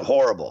both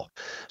horrible.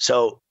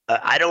 So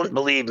I don't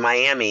believe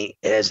Miami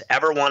has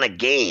ever won a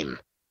game.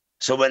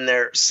 So when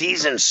their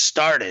season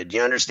started,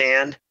 you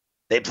understand?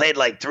 They played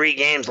like 3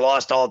 games,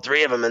 lost all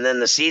 3 of them, and then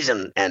the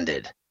season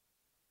ended.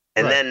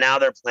 And then now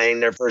they're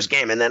playing their first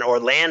game. And then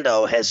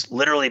Orlando has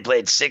literally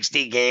played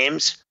 60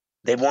 games.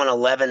 They've won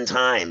 11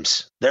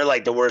 times. They're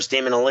like the worst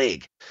team in the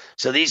league.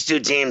 So these two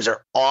teams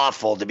are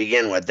awful to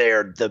begin with. They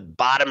are the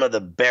bottom of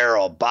the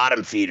barrel,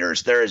 bottom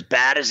feeders. They're as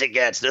bad as it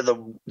gets. They're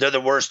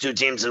the worst 2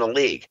 teams in the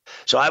league.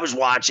 So I was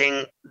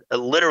watching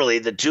literally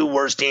the 2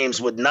 worst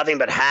teams with nothing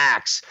but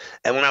hacks.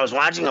 And when I was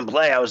watching them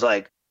play, I was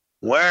like,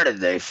 where did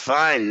they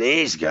find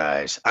these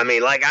guys? I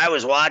mean, like I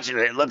was watching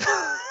it, it looked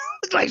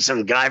like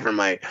some guy from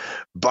my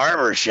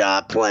barber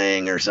shop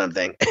playing or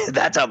something.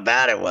 That's how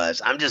bad it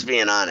was. I'm just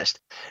being honest.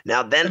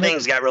 Now, then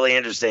things got really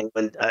interesting.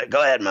 When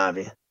go ahead,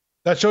 Mavi.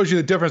 That shows you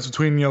the difference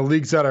between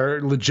leagues that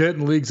are legit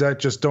and leagues that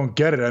just don't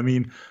get it. I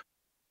mean,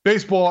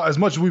 baseball, as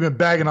much as we've been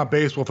bagging on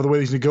baseball for the way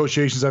these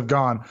negotiations have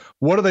gone,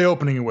 what are they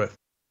opening it with?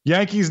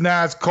 Yankees,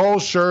 Nats, Cole,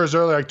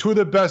 Scherzer, like 2 of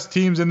the best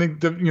teams in the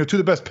 2 of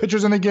the best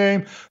pitchers in the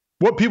game.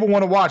 What people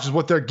want to watch is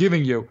what they're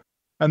giving you.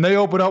 And they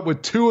open up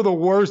with 2 of the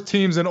worst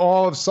teams in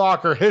all of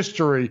soccer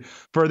history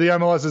for the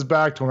MLS's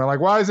back to them.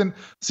 Like, why isn't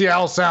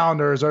Seattle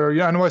Sounders or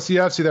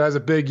NYCFC that has a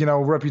big,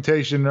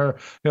 reputation, or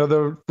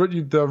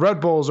the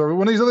Red Bulls or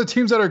one of these other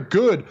teams that are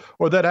good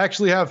or that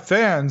actually have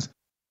fans?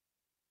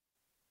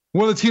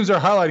 One of the teams they're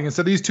highlighting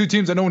instead of these 2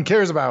 teams that no one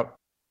cares about.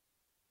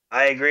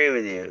 I agree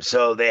with you.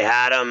 So they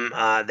had them.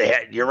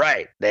 You're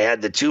right. They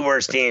had the 2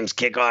 worst teams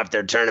kick off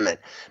their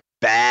tournament.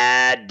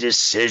 Bad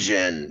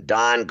decision.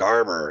 Don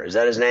Garber. Is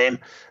that his name?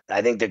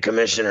 I think the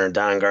commissioner,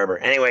 Don Garber.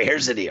 Anyway,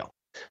 here's the deal.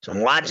 So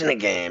I'm watching a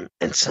game,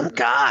 and some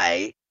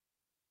guy,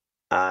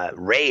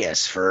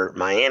 Reyes for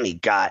Miami,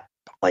 got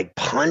like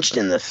punched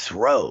in the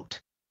throat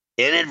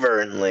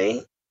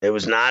inadvertently. It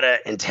was not an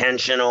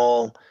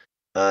intentional.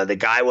 The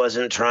guy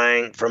wasn't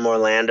trying from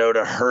Orlando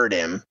to hurt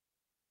him,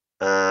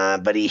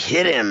 but he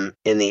hit him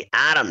in the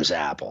Adam's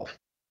apple.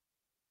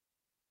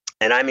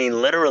 And I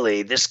mean,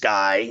 literally, this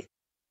guy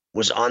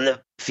was on the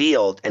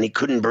field and he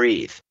couldn't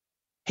breathe.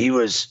 He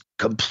was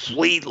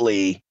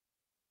completely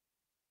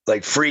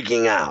like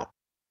freaking out.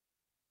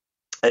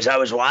 As I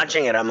was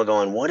watching it, I'm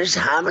going, what is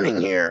happening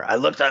here? I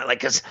looked at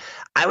because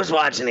I was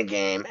watching a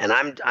game and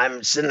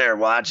I'm sitting there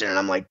watching and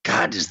I'm like,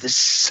 God, does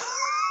this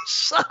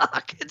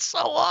suck? It's so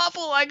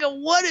awful. I go,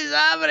 what is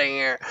happening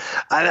here?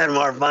 I've had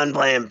more fun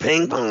playing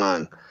ping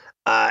pong.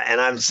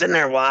 And I'm sitting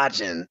there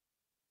watching.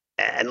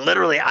 And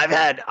literally,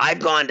 I've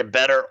gone to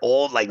better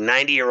old, like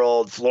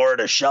 90-year-old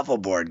Florida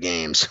shuffleboard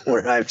games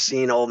where I've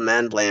seen old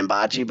men playing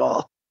bocce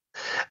ball.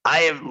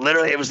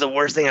 It was the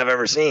worst thing I've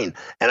ever seen.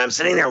 And I'm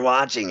sitting there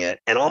watching it,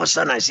 and all of a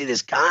sudden I see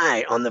this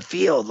guy on the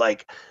field,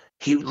 like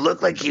he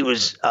looked like he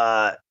was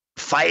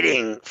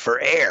fighting for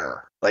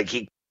air, like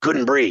he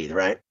couldn't breathe,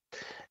 right?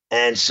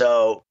 And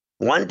so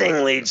one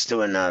thing leads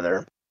to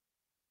another,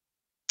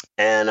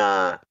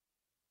 and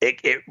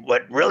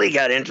what really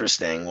got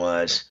interesting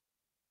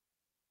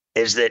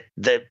is that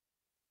the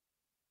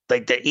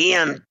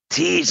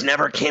EMTs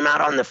never came out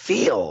on the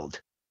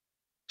field.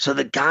 So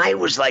the guy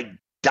was like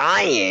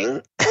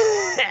dying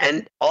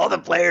and all the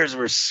players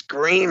were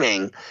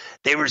screaming.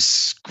 They were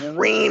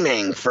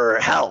screaming for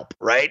help,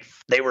 right?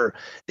 They were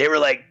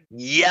like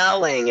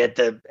yelling at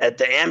the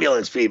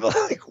ambulance people,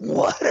 like,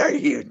 what are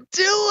you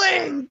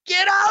doing?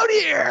 Get out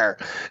here.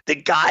 The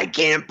guy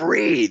can't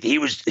breathe. He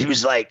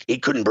was like, he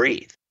couldn't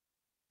breathe.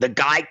 The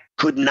guy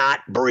could not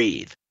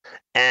breathe.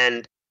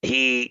 And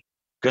he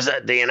Because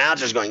the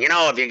announcer's going,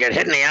 if you get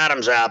hit in the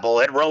Adam's apple,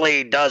 it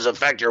really does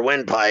affect your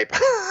windpipe.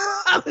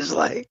 I was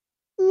like,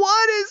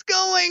 what is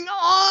going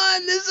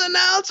on? This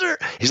announcer.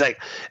 He's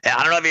like,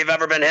 I don't know if you've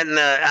ever been hit in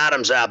the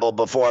Adam's apple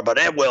before, but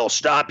it will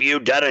stop you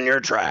dead in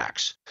your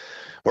tracks.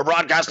 We're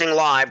broadcasting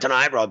live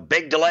tonight. A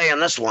big delay in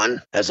this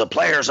one as the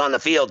player's on the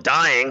field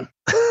dying.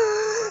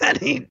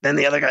 And then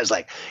the other guy's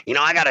like,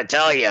 I got to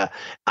tell you,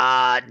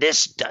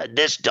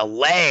 this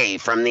delay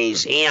from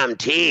these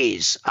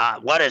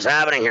EMTs, what is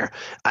happening here?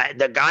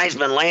 The guy's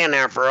been laying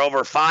there for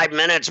over 5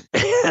 minutes.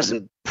 He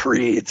hasn't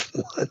breathed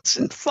once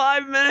in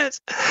 5 minutes.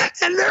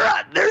 And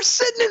they're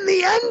sitting in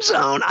the end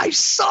zone. I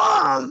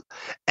saw them.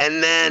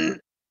 And then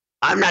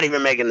I'm not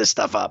even making this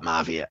stuff up,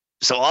 Mafia.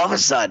 So all of a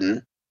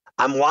sudden,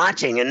 I'm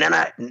watching, and then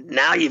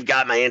now you've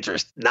got my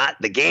interest. Not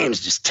the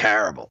game's just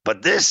terrible,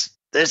 but this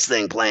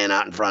thing playing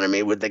out in front of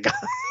me with the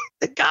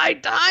guy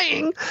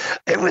dying,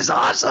 it was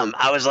awesome.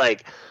 I was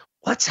like,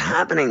 what's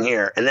happening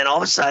here? And then all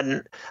of a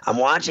sudden, I'm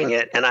watching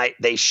it, and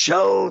they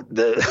show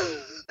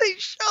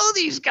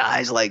these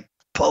guys like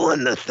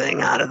pulling the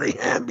thing out of the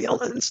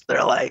ambulance.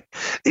 They're like,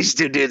 these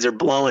two dudes are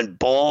blowing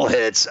bull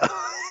hits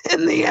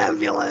in the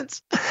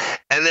ambulance,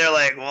 and they're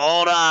like,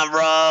 hold on,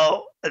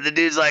 bro. And the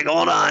dude's like,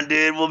 hold on,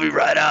 dude, we'll be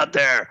right out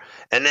there.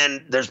 And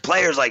then there's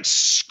players like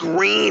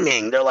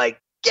screaming. They're like,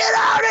 get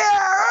out here,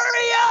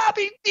 hurry up.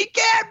 He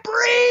can't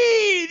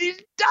breathe.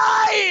 He's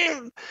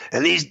dying.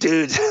 And these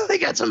dudes, they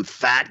got some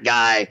fat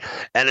guy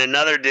and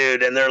another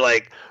dude. And they're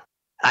like,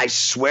 I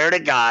swear to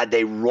God,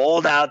 they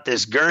rolled out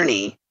this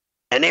gurney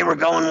and they were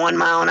going 1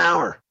 mile an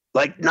hour.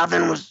 Like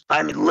nothing was,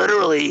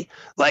 literally,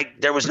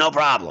 like there was no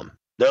problem.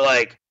 They're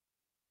like,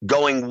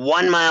 going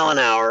 1 mile an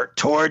hour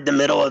toward the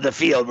middle of the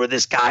field where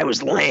this guy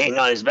was laying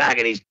on his back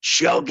and he's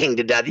choking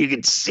to death. You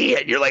could see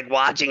it. You're like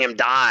watching him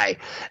die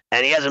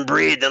and he hasn't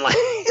breathed. And like,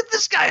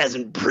 this guy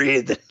hasn't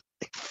breathed in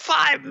like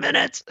 5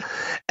 minutes.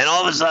 And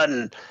all of a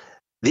sudden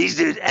these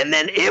dudes, and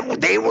then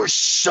they were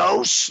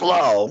so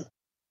slow.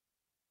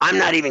 I'm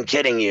not even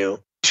kidding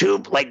you.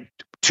 Two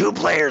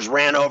players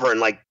ran over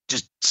and like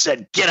just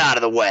said, get out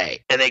of the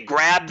way. And they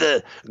grabbed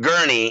the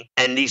gurney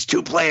and these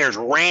two players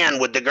ran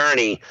with the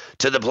gurney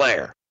to the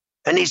player.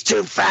 And these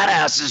two fat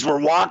asses were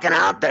walking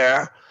out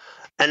there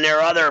and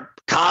their other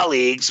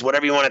colleagues,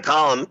 whatever you want to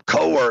call them,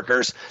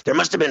 co-workers, there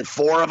must have been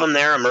 4 of them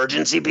there,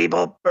 emergency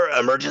people or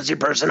emergency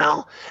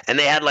personnel. And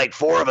they had like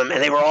 4 of them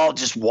and they were all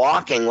just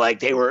walking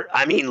like they were,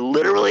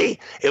 literally,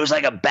 it was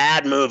like a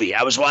bad movie.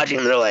 I was watching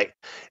them. They're like,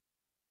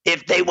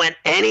 if they went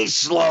any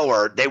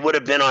slower, they would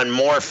have been on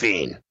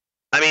morphine.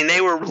 They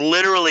were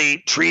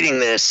literally treating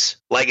this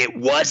like it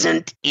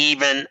wasn't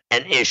even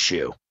an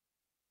issue.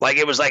 Like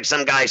it was like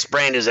some guy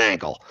sprained his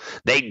ankle.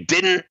 They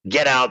didn't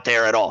get out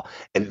there at all.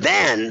 And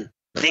then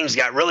things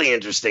got really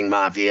interesting,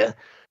 Mafia.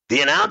 The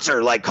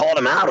announcer like called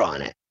him out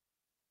on it.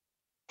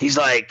 He's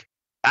like,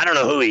 I don't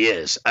know who he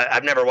is.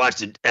 I've never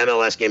watched an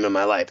MLS game in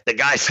my life. The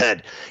guy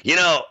said,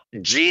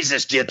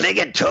 Jesus, do you think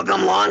it took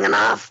him long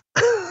enough?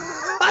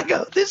 I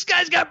go, this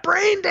guy's got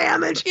brain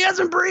damage. He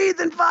hasn't breathed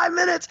in 5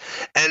 minutes.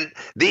 And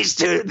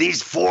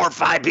these 4 or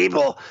 5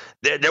 people,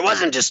 there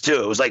wasn't just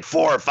 2. It was like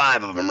 4 or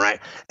 5 of them,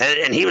 right?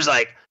 And he was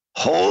like,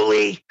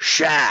 holy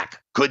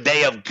shack. Could they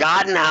have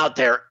gotten out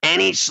there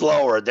any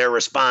slower, their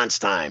response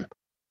time?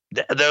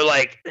 They're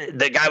like,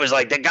 the guy was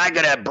like, the guy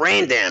could have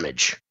brain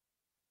damage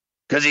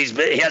because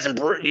he hasn't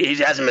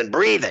been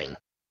breathing.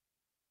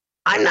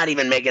 I'm not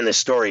even making this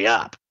story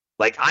up.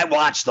 Like I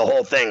watched the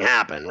whole thing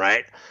happen,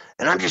 right?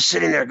 And I'm just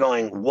sitting there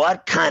going,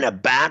 what kind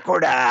of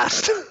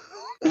backward-ass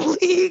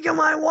league am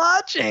I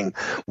watching?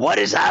 What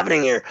is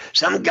happening here?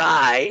 Some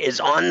guy is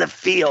on the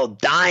field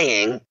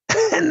dying,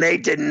 and they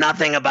did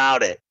nothing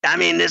about it.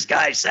 This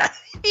guy sat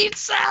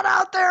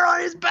out there on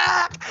his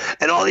back,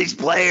 and all these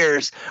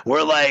players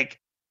were like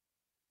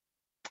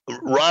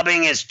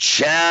rubbing his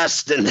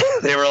chest, and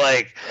they were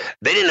like,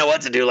 they didn't know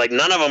what to do. Like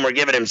none of them were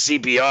giving him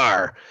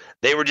CPR.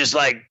 They were just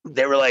like,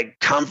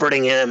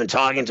 comforting him and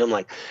talking to him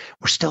like,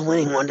 we're still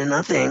winning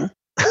 1-0.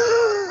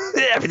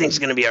 Everything's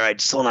going to be all right.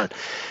 Just hold on.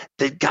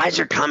 The guys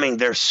are coming.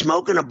 They're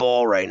smoking a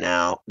bowl right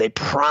now. They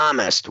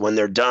promised when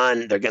they're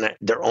done,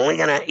 they're only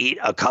going to eat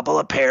a couple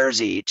of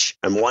pears each.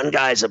 And one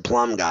guy's a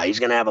plum guy. He's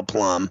going to have a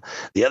plum.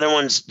 The other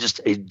one's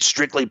just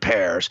strictly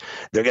pears.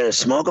 They're going to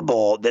smoke a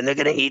bowl. Then they're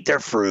going to eat their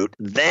fruit.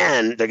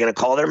 Then they're going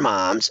to call their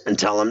moms and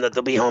tell them that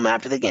they'll be home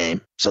after the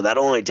game. So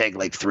that'll only take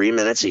like 3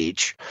 minutes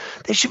each.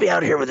 They should be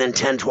out here within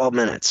 10, 12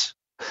 minutes.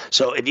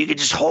 So if you could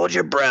just hold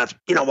your breath,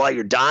 while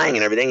you're dying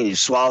and everything, and you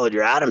swallowed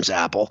your Adam's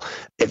apple,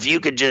 if you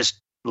could just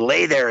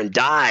lay there and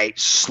die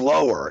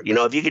slower,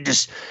 if you could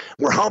just,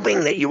 we're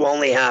hoping that you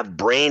only have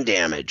brain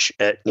damage,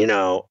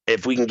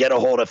 if we can get a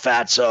hold of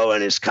Fatso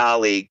and his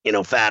colleague,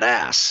 Fat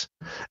Ass.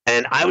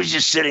 And I was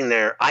just sitting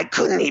there. I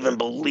couldn't even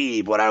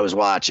believe what I was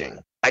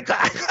watching. I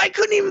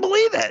couldn't even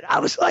believe it. I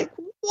was like,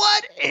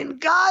 what in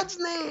God's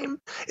name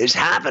is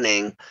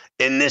happening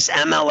in this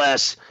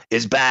MLS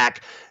is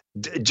back?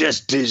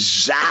 Just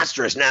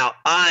disastrous. Now,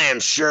 I am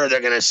sure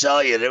they're going to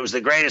sell you that it was the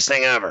greatest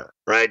thing ever,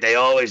 right? They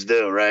always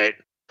do, right?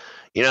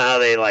 You know how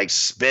they like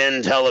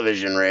spin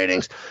television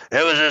ratings?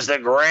 It was just the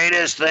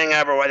greatest thing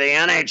ever. Where the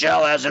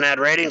NHL hasn't had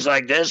ratings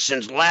like this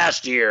since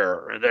last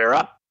year. They're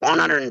up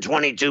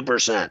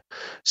 122%.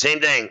 Same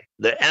thing.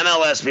 The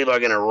MLS people are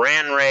going to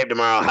rant and rave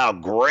tomorrow how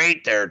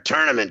great their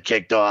tournament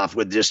kicked off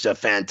with just a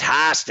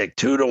fantastic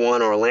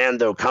 2-1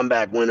 Orlando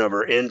comeback win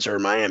over Inter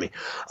Miami.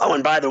 Oh,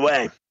 and by the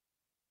way,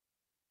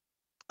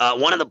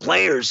 one of the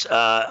players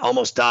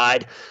almost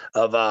died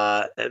of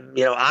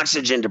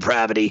oxygen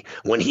depravity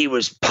when he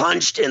was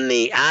punched in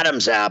the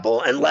Adam's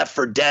apple and left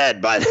for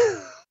dead by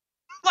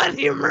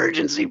the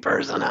emergency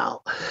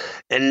personnel.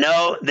 And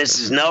no, this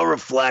is no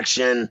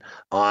reflection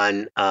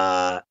on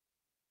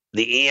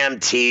the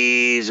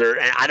EMTs, or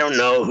I don't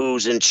know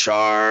who's in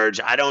charge.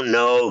 I don't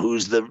know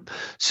who's the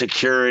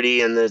security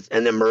and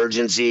the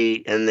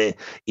emergency and the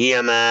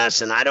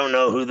EMS, and I don't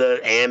know who the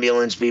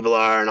ambulance people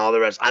are and all the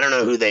rest. I don't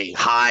know who they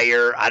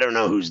hire. I don't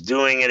know who's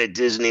doing it at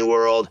Disney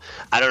World.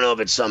 I don't know if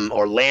it's some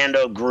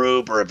Orlando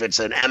group or if it's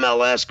an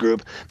MLS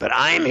group, but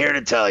I am here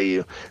to tell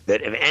you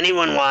that if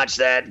anyone watched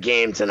that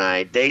game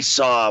tonight, they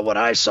saw what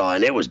I saw,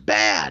 and it was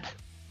bad.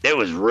 It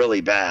was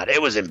really bad.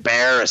 It was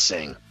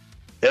embarrassing.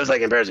 It was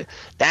like embarrassing.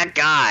 That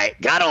guy,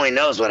 God only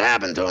knows what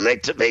happened to him.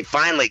 They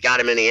finally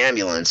got him in the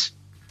ambulance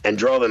and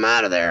drove him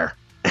out of there.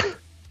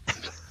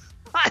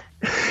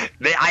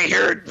 I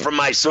heard from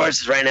my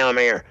sources right now in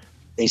my ear,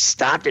 they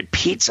stopped at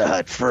Pizza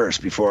Hut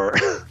first before.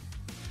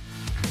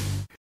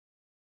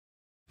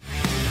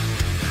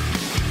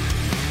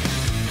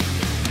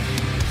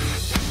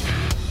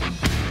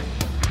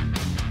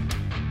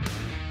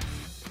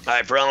 All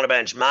right, for on the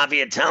bench,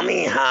 Mafia, tell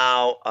me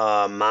how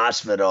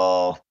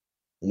Masvidal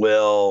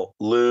will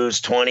lose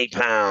 20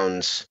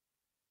 pounds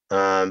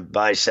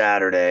by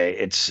Saturday.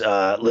 It's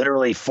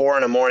literally 4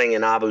 a.m.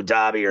 in Abu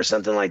Dhabi or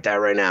something like that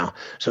right now.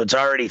 So it's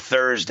already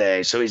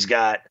Thursday. So he's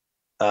got,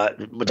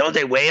 don't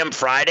they weigh him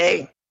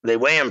Friday? They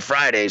weigh him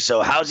Friday.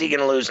 So how's he going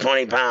to lose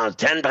 20 pounds,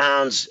 10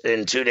 pounds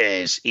in 2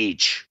 days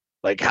each?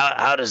 Like,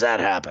 how does that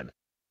happen?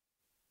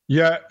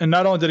 Yeah, and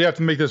not only did he have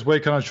to make this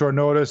weight cut on short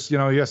notice, he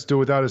has to do it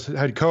without his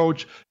head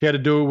coach. He had to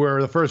do it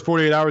where the first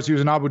 48 hours he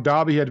was in Abu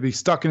Dhabi, he had to be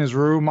stuck in his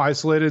room,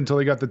 isolated until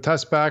he got the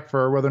test back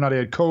for whether or not he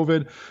had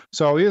COVID.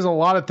 So he has a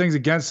lot of things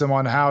against him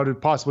on how to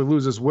possibly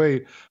lose this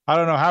weight. I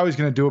don't know how he's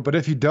going to do it, but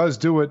if he does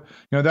do it,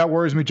 that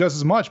worries me just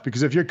as much,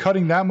 because if you're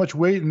cutting that much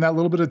weight in that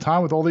little bit of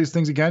time with all these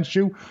things against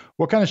you,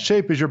 what kind of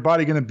shape is your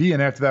body going to be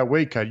in after that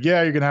weight cut?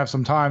 Yeah, you're going to have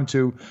some time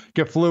to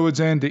get fluids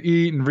in, to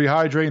eat and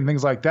rehydrate and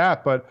things like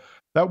that, but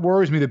that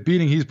worries me, the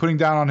beating he's putting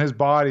down on his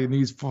body in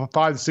these 5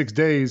 to 6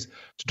 days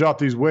to drop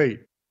these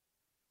weight.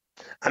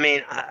 I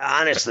mean,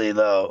 honestly,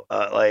 though,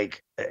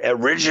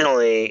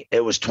 originally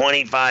it was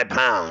 25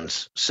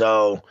 pounds.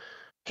 So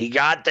he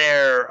got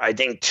there, I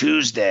think,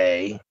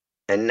 Tuesday,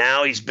 and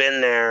now he's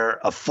been there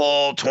a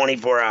full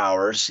 24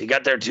 hours. He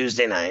got there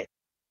Tuesday night.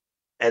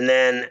 And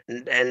then,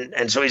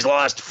 and so he's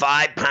lost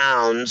 5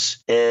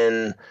 pounds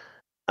in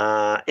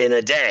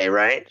a day,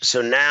 right?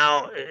 So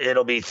now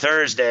it'll be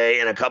Thursday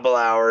in a couple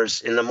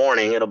hours in the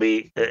morning. It'll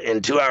be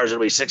in 2 hours.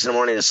 It'll be 6 in the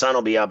morning. The sun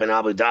will be up in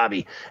Abu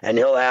Dhabi, and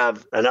he'll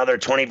have another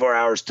 24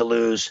 hours to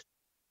lose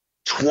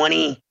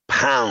 20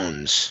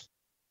 pounds.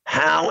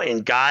 How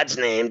in God's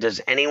name does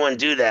anyone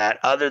do that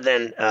other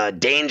than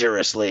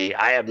dangerously?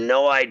 I have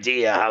no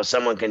idea how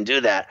someone can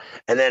do that.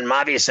 And then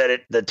Mafia said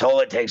it, the toll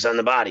it takes on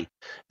the body.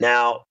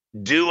 Now,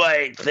 do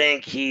I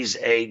think he's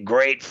a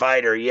great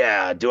fighter?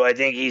 Yeah. Do I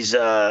think he's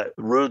a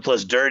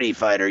ruthless, dirty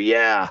fighter?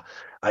 Yeah,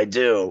 I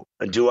do.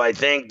 Do I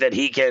think that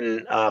he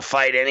can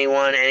fight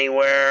anyone,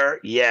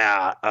 anywhere?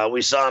 Yeah.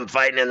 We saw him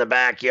fighting in the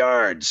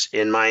backyards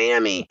in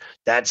Miami.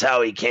 That's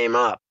how he came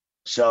up.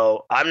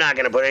 So I'm not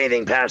going to put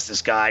anything past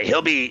this guy.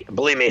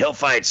 Believe me, he'll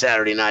fight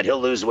Saturday night.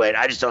 He'll lose weight.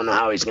 I just don't know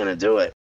how he's going to do it.